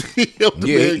like he helped the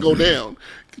bear go down.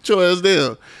 Get your ass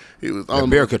down. He was the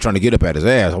bear kept trying to get up at his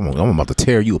ass. I'm about to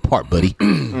tear you apart, buddy.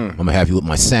 I'm gonna have you with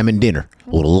my salmon dinner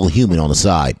with a little human on the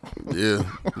side. Yeah,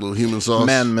 a little human sauce.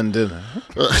 Man dinner.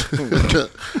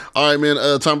 All right,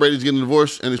 man. Tom Brady's getting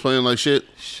divorced and he's playing like shit.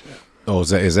 Oh, is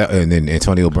that? And then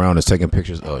Antonio Brown is taking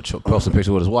pictures, posting pictures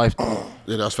with his wife.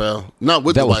 Yeah, that's foul. Not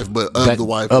with the wife, but of the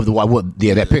wife. Of the wife. Well,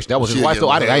 yeah, that picture. That was his wife, though.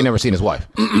 I ain't never seen his wife.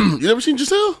 You never seen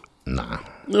Giselle? Nah.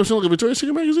 You never seen like a Victoria's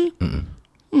Secret magazine?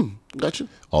 Gotcha.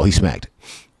 Oh, he smacked.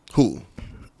 Who?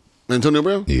 Antonio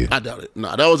Brown? Yeah. I doubt it.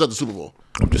 Nah, that was at the Super Bowl.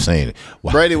 I'm just saying.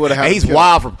 Wow. Brady would have had He's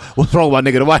wild. What's wrong with my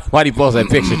nigga? Why'd he post that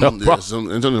picture?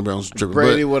 Antonio Brown's tripping.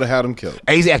 Brady would have had him killed.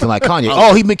 He's acting like Kanye.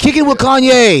 Oh, he been kicking with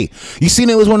Kanye. You seen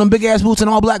it was one of them big ass boots and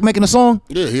all black making a song?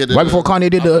 Yeah, he had right before Kanye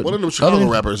did the. One of them Chicago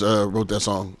rappers wrote that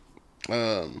song.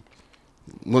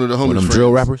 One of the homies. One of them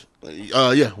drill rappers?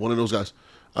 Yeah, one of those guys.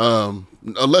 A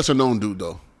lesser known dude,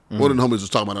 though. One of the homies was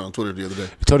talking about it on Twitter the other day.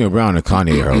 Antonio Brown and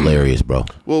Kanye are hilarious, bro.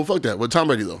 Well, fuck that. But Tom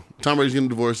Brady, though. Tom Brady's getting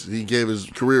divorced. He gave his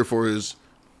career for his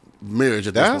marriage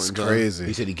at this point in time. That's crazy.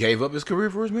 He said he gave up his career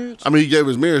for his marriage? I mean, he gave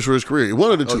his marriage for his career. He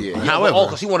wanted it to. Yeah. However.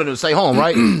 because he wanted him to stay home,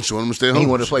 right? She wanted him to stay home. He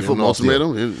wanted to play football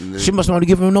still. She must not have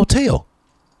given him no tail.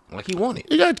 Like he wanted.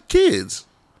 He got kids.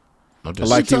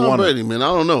 Like he Tom wanted. Brady, man. I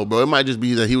don't know, bro. It might just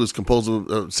be that he was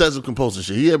obsessive compulsive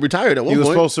shit. He had retired at one point. He was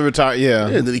supposed to retire, yeah.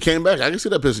 Yeah, and then he came back. I can see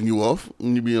that pissing you off.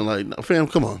 And you being like, no, fam,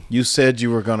 come on. You said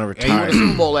you were going to And he won retire. the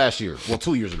Super Bowl last year. Well,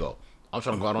 2 years ago. I'm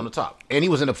trying to go out on the top. And he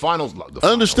was in the finals.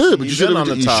 Understood, but you He's should been on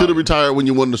have the top. retired when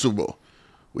you won the Super Bowl.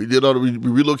 We did all we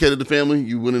relocated the family.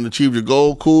 You went and achieved your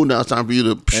goal. Cool. Now it's time for you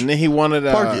to And then he wanted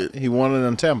park it. he wanted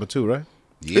in Tampa too, right?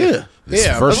 Yeah.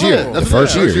 Yeah, first year. That's The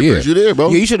first year, yeah. First year there, bro.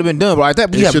 Yeah, you should have been done, bro. I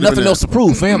thought you have should have nothing been else to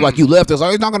prove, fam. Like you left us,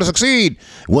 like he's not going to succeed.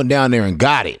 Went down there and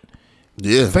got it.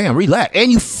 Yeah. Fam, relax.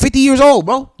 And you 50 years old,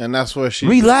 bro. And that's where she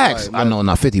Relax. like, I know,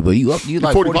 not 50, but you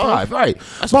like 45. Right.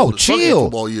 That's Bro, old as fuck in chill.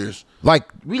 football years. Like,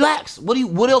 relax.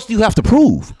 What else do you have to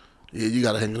prove? Yeah, you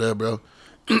got to hang it up, bro.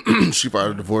 She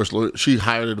fired a divorce lawyer. She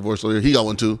hired a divorce lawyer. He got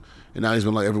one too. And now he's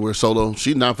been like everywhere solo.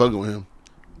 She's not fucking with him.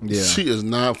 Yeah. She is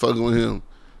not fucking with him.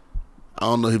 I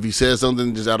don't know if he said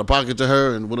something just out of pocket to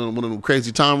her and one of them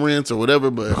crazy Tom rants or whatever,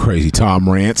 but Crazy Tom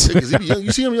rants.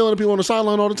 you see him yelling at people on the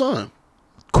sideline all the time.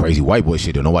 Crazy white boy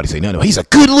shit. Don't nobody say nothing. He's a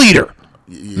good leader.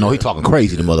 No, he talking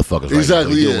crazy to motherfuckers.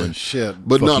 Exactly, right now. yeah. Doing shit.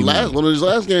 But Fuck no, you, one of his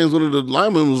last games, one of the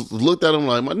linemen looked at him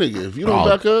like, my nigga, if you don't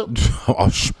back up,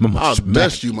 I'll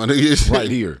dust you, my nigga. Right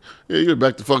here. Yeah, you're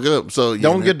back the fuck up. So yeah,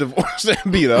 Don't man. get divorced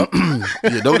and beat up.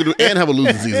 Yeah, don't get and have a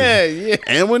losing season. Yeah.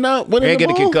 And we're not winning And the get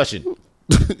a ball. concussion.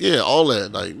 Yeah, all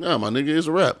that. Like, nah, my nigga, it's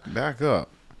a wrap. Back up.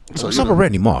 So What's up with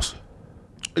Randy Moss?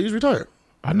 He's retired.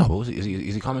 I know. Is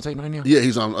he commentating right now? Yeah,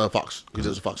 he's on Fox. He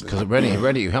does a Fox. Because Randy,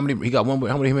 how many? He got one.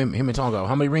 How many? Him and Tom got?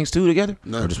 How many rings? 2 together?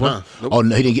 No, Or just one. nope. Oh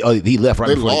no, he didn't. He left right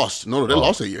They before. lost. No, they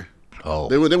lost that year. Oh,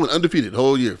 They went undefeated the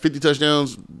whole year. 50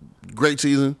 touchdowns, great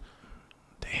season.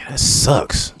 damn, that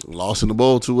sucks. Lost in the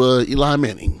bowl to Eli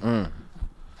Manning.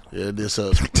 Yeah, this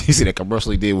sucks. You see that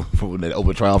commercial he did for that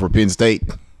open trial for Penn State?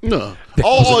 No.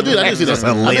 Oh, I did. I didn't see that. That's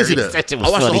I didn't see hilarious. that. That shit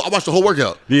was I funny. watched the whole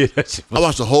workout. Yeah, that shit was, I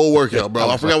watched the whole workout, bro.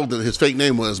 I forgot what his fake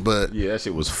name was, but yeah, that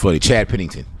shit was funny. Chad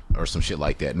Pennington or some shit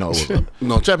like that. No, it was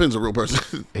no, Chad Pennington's a real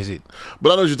person. is it?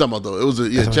 But I know what you're talking about, though. It was That's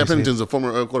what Chad he said. Pennington's a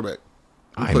former quarterback.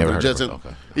 He I ain't played never for the heard Jets. of it. And,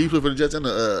 Okay. He played for the Jets and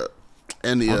the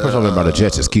First time about the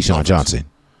Jets is Keyshawn Johnson.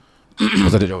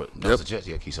 Was that the Yep. the Jets?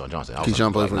 Yeah, Keyshawn Johnson. I was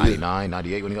Keyshawn played for 99,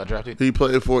 98 when he got drafted. He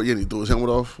played for he threw his helmet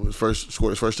off. Scored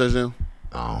his first touchdown.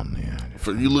 Oh man,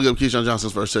 You look up Keyshawn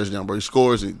Johnson's first touchdown, bro. He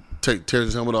scores and tears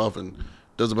his helmet off and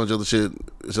does a bunch of other shit,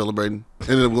 celebrating.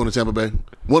 Ended up going to Tampa Bay.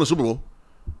 Won a Super Bowl.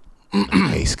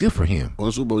 hey, it's good for him. Won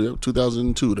a Super Bowl,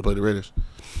 2002. They played the Raiders.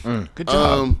 Good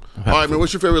job. All right, man.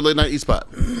 What's your favorite late night eat spot?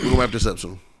 We're gonna wrap this up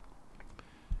soon.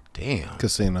 Damn,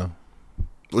 Casino.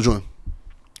 Which one?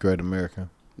 Great American.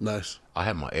 Nice. I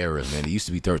had my errors, man. It used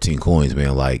to be 13 coins,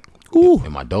 man. Like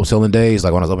in my dope selling days,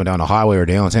 like when I was up and down the highway or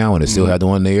downtown, and it still had the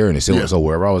one there, and it still so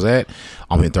wherever I was at,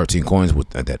 I'm hitting 13 coins with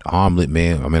that omelet,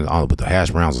 man. I mean, but the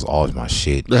hash browns was always my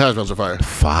shit. The hash browns are fire.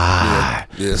 Fire.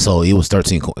 Yeah. So it was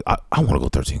 13 coins. I want to go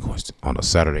 13 coins on a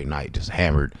Saturday night, just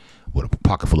hammered with a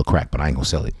pocket full of crack, but I ain't gonna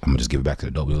sell it. I'm gonna just give it back to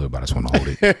the dope dealer, but I just want to hold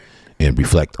it and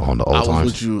reflect on the old I was times.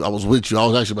 with you. I was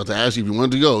actually about to ask you if you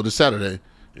wanted to go this Saturday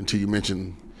until you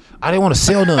mentioned. I didn't want to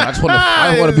sell none. I just want to.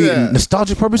 I want to be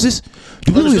nostalgic purposes.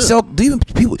 Do people even sell? Do even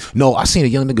people? No, I seen a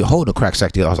young nigga holding a crack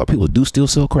sack there. I was like, people do still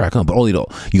sell crack, huh? But only though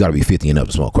you got to be 50 and up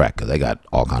to smoke crack because they got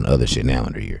all kind of other shit now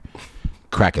under here.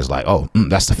 Crack is like, oh,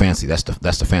 that's the fancy. That's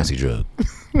the fancy drug.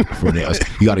 You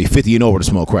got to be 50 and over to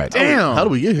smoke crack. Damn. How do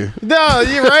we get here? No,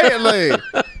 you're right.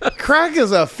 Like, crack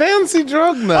is a fancy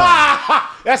drug now.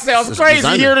 That sounds It's crazy.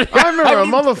 designer. I remember a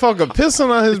motherfucker pissing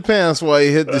on his pants while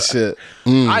he hit the shit.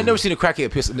 I ain't never seen a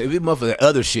crackhead piss. It motherfucker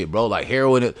other shit, bro, like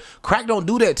heroin. Crack don't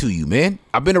do that to you, man.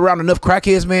 I've been around enough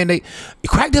crackheads, man.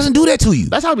 Crack doesn't do that to you.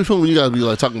 That's how I be feeling when you guys be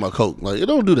like talking about coke. Like it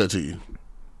don't do that to you.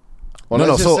 Well, no.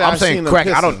 let's just So say I'm I've saying seen crack.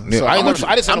 him I don't. pissing, so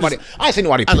I didn't see nobody. I ain't seen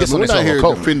nobody piss on We're not themselves here on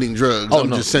coke. defending drugs. Oh, I'm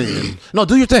no. just saying. No,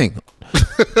 do your thing.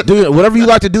 Do whatever you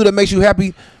like to do that makes you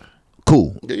happy.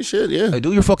 Cool. Get your shit, yeah. Hey,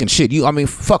 do your fucking shit.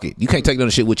 Fuck it. You can't take none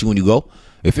of shit with you when you go.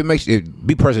 If it makes it,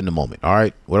 be present in the moment. All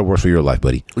right, whatever works for your life,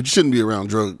 buddy. But you shouldn't be around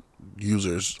drug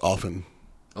users often.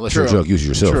 Unless you're a drug user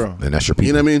yourself, True. and that's your people.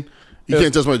 You know what I mean? You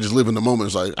can't tell somebody just live in the moment.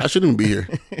 It's like I shouldn't even be here.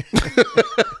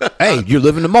 Hey, you're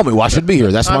living the moment. Why should I be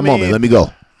here? That's my moment. Let me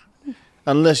go.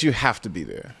 Unless you have to be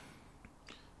there.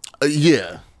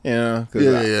 Yeah. Yeah.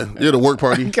 Yeah. You're the work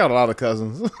party. Got a lot of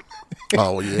cousins.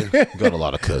 Oh yeah. Got a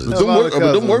lot of cousins.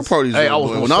 Them work parties. Hey,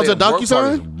 when I was at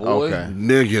DocuSign, Okay.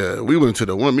 nigga, we went to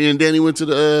the one. Me and Danny went to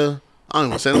the. I don't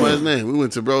even say nobody's name. We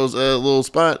went to bro's little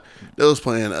spot. They was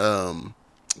playing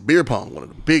beer pong, one of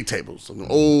the big tables, some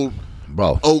old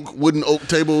wooden oak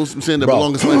tables. I'm saying that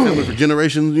belong to somebody's family for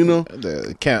generations. You know,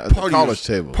 the college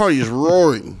table. Party is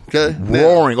roaring. Okay,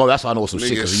 roaring. Oh, that's how I know some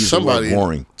shit. Nigga, Because somebody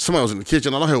roaring. was in the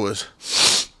kitchen. All I heard was.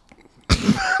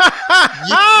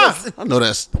 I know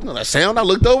that sound. I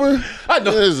looked over. I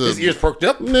know his ears perked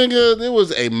up. Nigga, there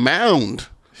was a mound.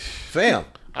 Fam.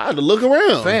 I had to look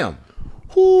around. Fam.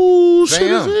 Who shit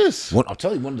is this? I'm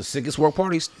telling you, one of the sickest work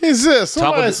parties. Is this?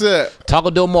 Somebody said. Taco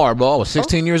Del Mar, bro. I was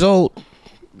 16 years old.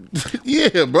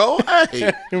 Yeah, bro.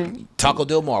 Hey. Taco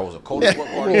Del Mar was a coldest work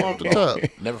party off the top.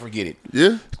 Never forget it.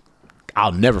 Yeah?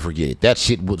 I'll never forget it. That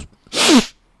shit was...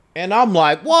 And I'm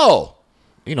like, whoa.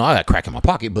 You know, I got crack in my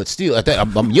pocket, but still, at that,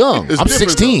 I'm young. I'm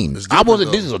 16. I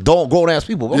wasn't. These are adult, grown ass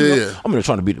people. I'm just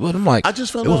trying to be. But I'm like, I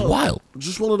just found it was out, wild.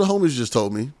 Just one of the homies just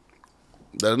told me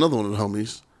that another one of the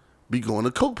homies be going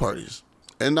to coke parties,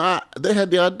 and they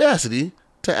had the audacity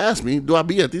to ask me, "Do I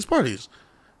be at these parties?"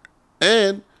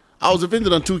 And I was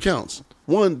offended on 2 counts.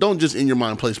 One, don't just in your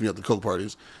mind place me at the coke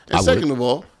parties, and second of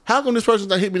all, how come this person's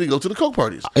not hit me to go to the coke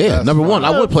parties? Yeah, number one,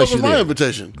 I would place you my there.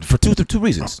 Invitation For two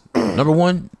reasons. Number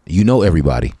one, you know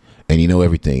everybody and you know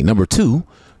everything. Number two,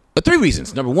 3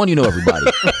 reasons. Number one, you know everybody.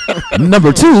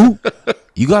 Number 2,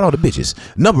 you got all the bitches.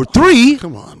 Number 3,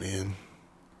 come on, man.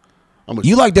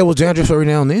 You like Devil's Dandruff every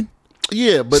now and then?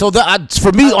 Yeah, but so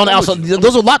for me on the outside,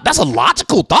 that's a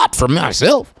logical thought for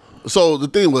myself. So the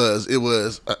thing was, it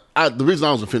was the reason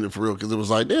I was offended for real because it was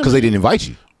like, damn, because they didn't invite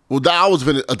you. Well, I was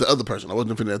offended at the other person. I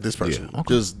wasn't offended at this person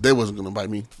because they wasn't going to invite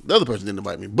me. The other person didn't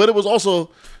invite me. But it was also,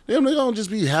 damn, they don't just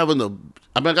be having the.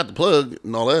 I mean, I got the plug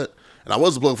and all that, and I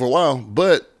was the plug for a while.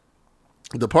 But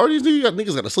the parties, you got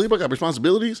niggas got to sleep. I got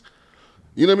responsibilities.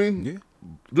 You know what I mean? Yeah.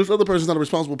 This other person's not a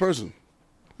responsible person.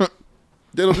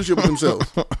 They don't do shit with themselves.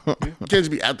 You can't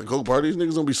just be at the coke parties.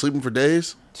 Niggas don't be sleeping for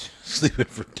days. Sleeping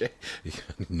for days?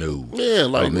 No. Yeah,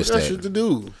 like I don't miss that that shit to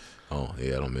do. Oh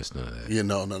yeah, I don't miss none of that. Yeah,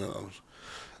 no.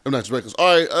 I'm not reckless. All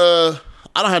right,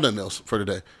 I don't have nothing else for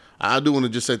today. I do want to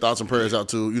just say thoughts and prayers out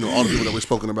to all the people that we've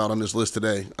spoken about on this list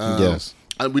today. Yes,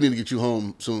 we need to get you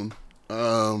home soon.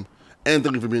 And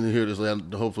thank you for being here this late.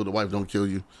 Hopefully the wife don't kill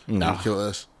you. No, kill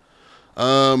us.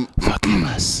 Fucking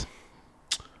us.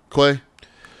 Quay,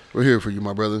 we're here for you,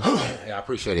 my brother. Yeah, I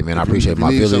appreciate it, man. I appreciate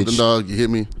my village. Something, dog, you hit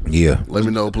me. Yeah, let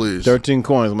me know, please. 13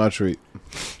 coins, my treat.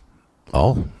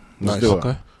 Oh, nice.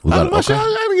 Okay. I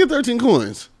didn't get 13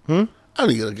 coins. I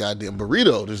didn't get a goddamn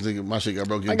burrito. This nigga, my shit got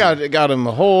broken. I got him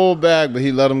a whole bag, but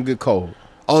he let him get cold.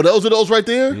 Oh, those are those right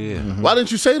there? Yeah. Mm-hmm. Why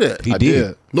didn't you say that? He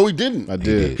did. No, he didn't. I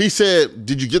did. He said,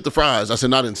 "Did you get the fries?" I said,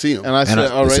 "No, I didn't see him." And I said,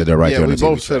 "All right." Said that right there. We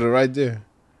both said it right there.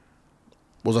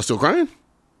 Was I still crying?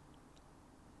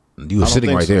 You were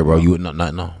sitting right there, bro. You would not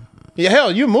know. Yeah,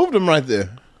 hell, you moved them right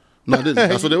there. No, I didn't.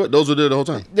 That's what they were. Those were there the whole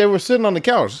time. They were sitting on the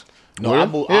couch. No,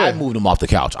 I moved him off the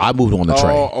couch. I moved him on the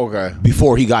tray. Oh, okay.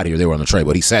 Before he got here, they were on the tray,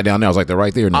 but he sat down there. I was like, they're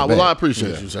right there in the bag. Well, I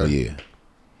appreciate you, sir. Yeah.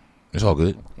 It's all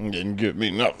good. You didn't get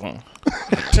me nothing.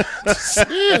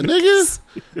 Yeah, niggas.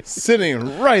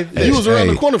 Sitting right there. He was around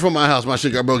the corner from my house. My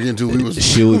shit got broken into.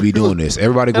 Should we be doing this?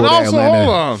 Everybody go to also, Atlanta. hold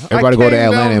on. Everybody go to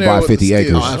Atlanta and buy 50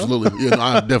 acres. Oh, absolutely. Yeah, no,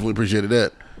 I definitely appreciated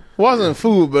that. Wasn't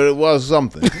food, but it was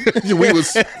something. We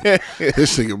was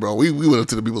this nigga, bro. We went up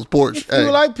to the people's porch.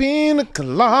 You like pina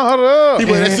colada.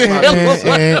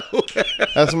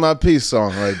 That's my peace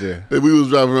song right there. And we was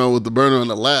driving around with the burner on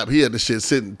the lap. He had the shit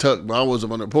sitting tucked, but I was up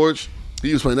on the porch.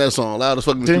 He was playing that song loud as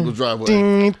fuck in the people's driveway.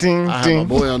 Ding, ding, I had ding. my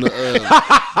boy on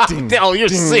the. Oh, you're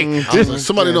sick. I was like,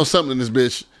 somebody knows something in this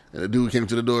bitch. And the dude came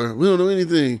to the door. We don't know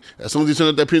anything. As soon as he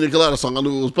turned up that pina colada song, I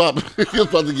knew it was popping. He was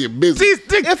about to get busy.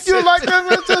 If you like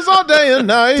that, all day and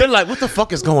night. They're like, what the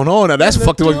fuck is going on? Now that's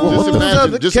fucked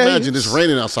up. Just imagine it's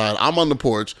raining outside. I'm on the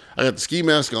porch. I got the ski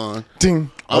mask on. Ding.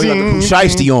 I got the Pooh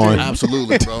Shiesty on.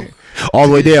 Absolutely, bro. All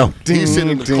the way down. He's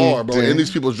sitting in the car, bro, in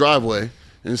these people's driveway,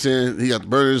 and saying he got the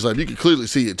burners. Like you can clearly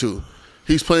see it too.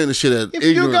 He's playing the shit at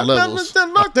ignorant levels.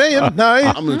 Day and night.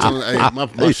 I'm gonna tell him, hey,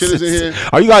 my shit is in here.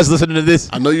 Are you guys listening to this?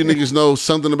 I know you niggas know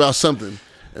something about something.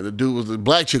 And the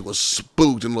black chick was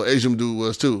spooked, and the little Asian dude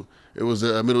was too. It was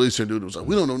a Middle Eastern dude. It was like,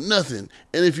 we don't know nothing.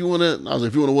 And if you wanna, I was like,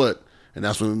 if you wanna what? And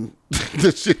that's when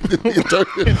the shit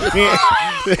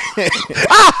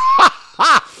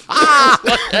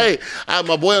hey, I had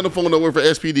my boy on the phone that worked for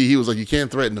SPD. He was like, you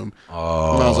can't threaten him.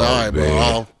 Oh, and I was like, all right,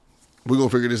 bro, we're gonna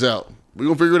figure this out. We're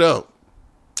gonna figure it out.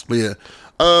 But yeah.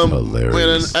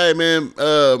 Hilarious. Man,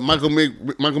 Michael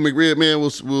McRib, man,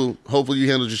 will hopefully you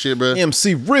handled your shit, bro.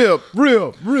 MC Rib.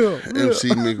 MC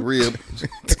McRib.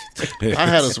 I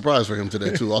had a surprise for him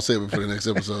today too. I'll save it for the next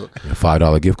episode.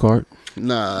 $5 gift card?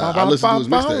 Nah, I listened to his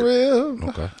mixtape.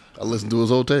 Okay. I listened to his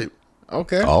whole tape.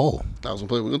 Okay. Oh. I was gonna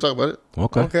play. We're gonna talk about it.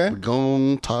 Okay. We're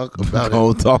gonna talk about it.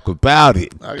 Gonna talk about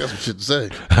it. I got some shit to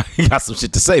say. You got some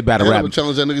shit to say, battle I'm rap. gonna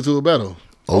challenge that nigga to a battle.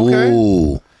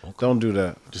 Oh. Don't do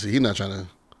that. You see, he's not trying to.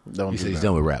 Don't He do said he's that.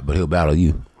 done with rap, but he'll battle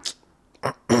you.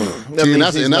 See, and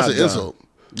that's an insult.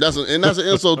 That's an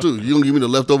insult too. You gonna give me the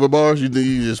leftover bars? You think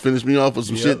you just finish me off with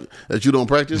some shit that you don't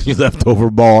practice? You leftover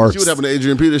bars. See what happened to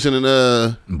Adrian Peterson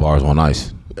and Bars on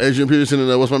ice. Adrian Peterson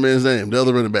and what's my man's name? The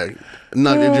other running back.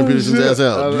 Knocked Adrian Peterson's ass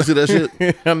out. Did you see that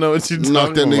shit? I know what you're talking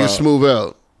Knocked that about. nigga smooth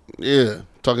out. Yeah,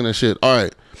 talking that shit. All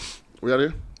right, we out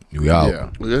here. We out. Yeah.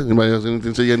 We good? Anybody else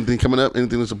anything? So you got anything coming up?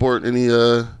 Anything to support?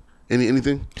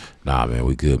 Anything? Nah, man,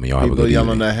 we good, man. Y'all have a People good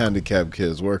yelling evening. at handicapped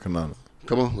kids working on it.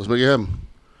 Come on, let's make it happen.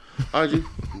 All right, G.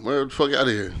 Where the fuck out of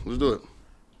here? Let's do it.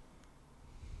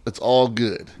 It's all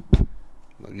good.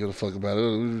 Not give a fuck about it.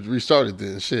 We restarted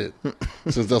then, shit.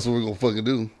 Since that's what we're gonna fucking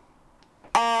do.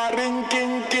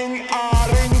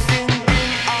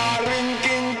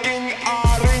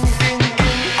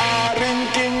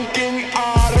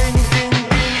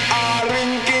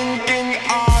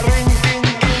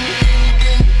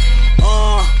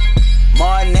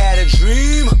 Martin had a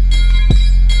dream.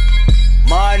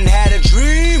 Martin had a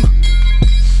dream.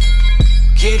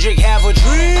 Kendrick have a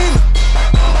dream.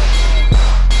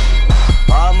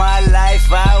 All my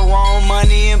life I want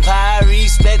money and power.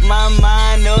 Respect my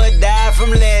mind or die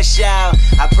from last child.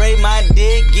 I pray my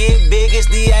dick get big as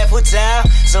the Eiffel Tower,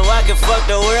 so I can fuck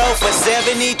the world for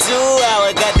 72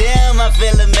 hours. Goddamn, I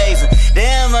feel amazing.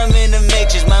 Damn, I'm in the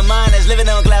matrix. My mind is living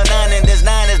on cloud 9 and this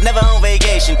 9 is never on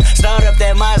vacation. Start up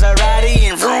that Maserati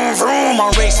and vroom vroom,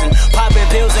 I'm racing. Popping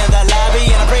pills in the lobby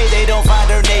and I pray they don't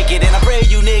find her naked. And I pray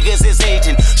you niggas is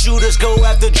hating. Shooters go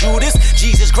after Judas.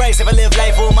 Jesus Christ, if I live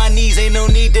life on my knees, ain't no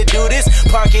need to do this.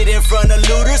 Park it in front of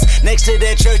looters. Next to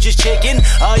that church is chicken.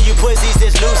 All you pussies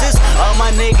is losers. All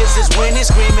my niggas is winning,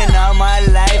 screaming all my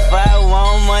life. I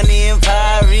want money and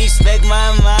power. Respect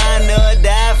my mind or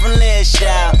die from last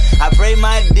child. I pray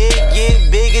my dick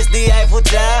get big as the Eiffel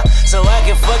Tower, so I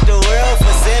can fuck the world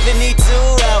for 72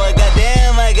 hours.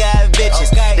 Goddamn, I got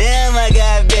bitches. Damn, I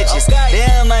got bitches.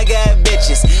 Damn, I got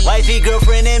bitches. Wifey,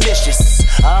 girlfriend, and mistress.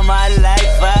 All my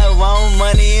life I want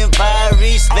money and power.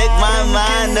 Respect my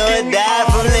mind or die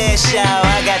from last child.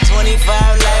 I got 25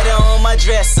 lighter on my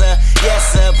dresser.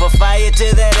 Yes, sir. Put fire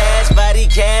to that ass. Body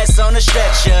cast on a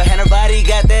stretcher. And her body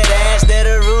got that ass that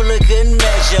a ruler couldn't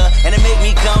measure. And it make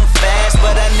me come fast,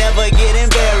 but I never get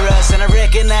embarrassed. And I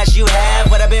recognize you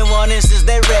have what I've been wanting since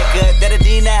that record that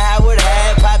Adina Howard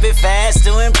had. Pop it fast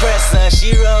to impress her.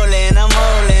 She rolling, I'm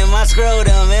holding my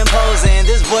scrotum imposing.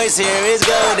 This voice here is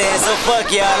golden, so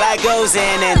fuck y'all, I goes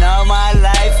in. And all my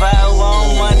life I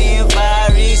want money and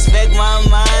power. Respect my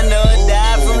mind or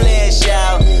die from last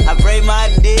child. I pray my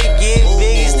dick get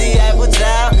big as the Eiffel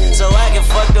Tower, so I can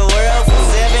fuck the world for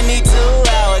 72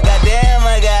 hours. Goddamn,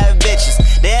 I got bitches.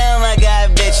 Damn, I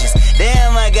got bitches.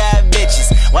 Damn, I got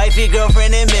bitches. Wifey,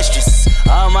 girlfriend, and mistress.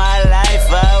 All my life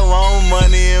I want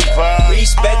money and power.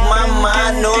 Respect my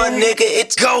mind or nigga,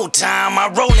 it's go time. I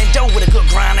roll in dough with a good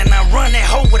grind and I run that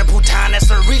hoe with a bouton. That's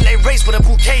a relay race with a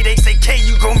bouquet. They say, K,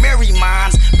 you gon' marry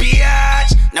mines.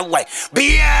 Biatch, no way.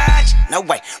 Biatch, no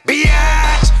way.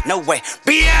 Biatch, no way.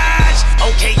 Biatch,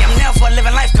 okay, I'm never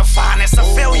living life confined. It's a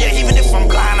failure, even if I'm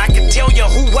blind. I can tell you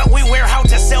who, what, when, where, how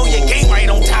to sell your game right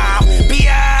on time.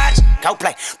 Biatch, go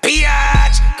play.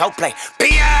 Biatch, go play.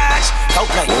 Biatch, go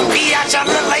play. Biatch, I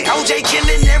look like OJ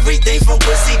killing everything from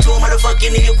pussy to a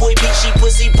motherfucking hit boy beat. She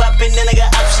pussy popping, then I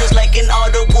got options like an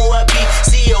audible. I beat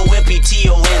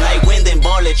COMPTON, like win then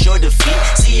ball at your defeat.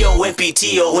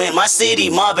 COMPTON, my city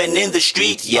mobbing in the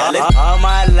street, yelling. All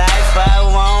my life I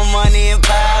want money and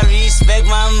power, respect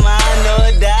my mind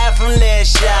or die from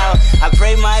less shout. I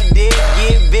pray my dick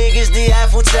get big as the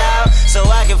Eiffel Tower, so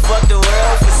I can fuck the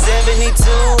world for 72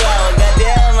 hours.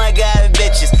 Goddamn, I got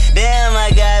bitches. Damn,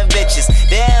 I got bitches.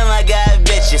 Damn, I got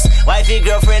bitches. Wifey,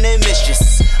 girlfriend, and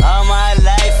mistress. All my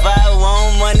life I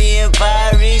want money and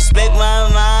power, respect my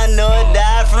mind or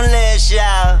die from less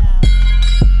shout.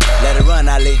 Let it run,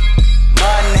 Ali.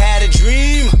 Martin had a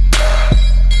dream.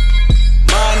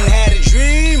 Martin had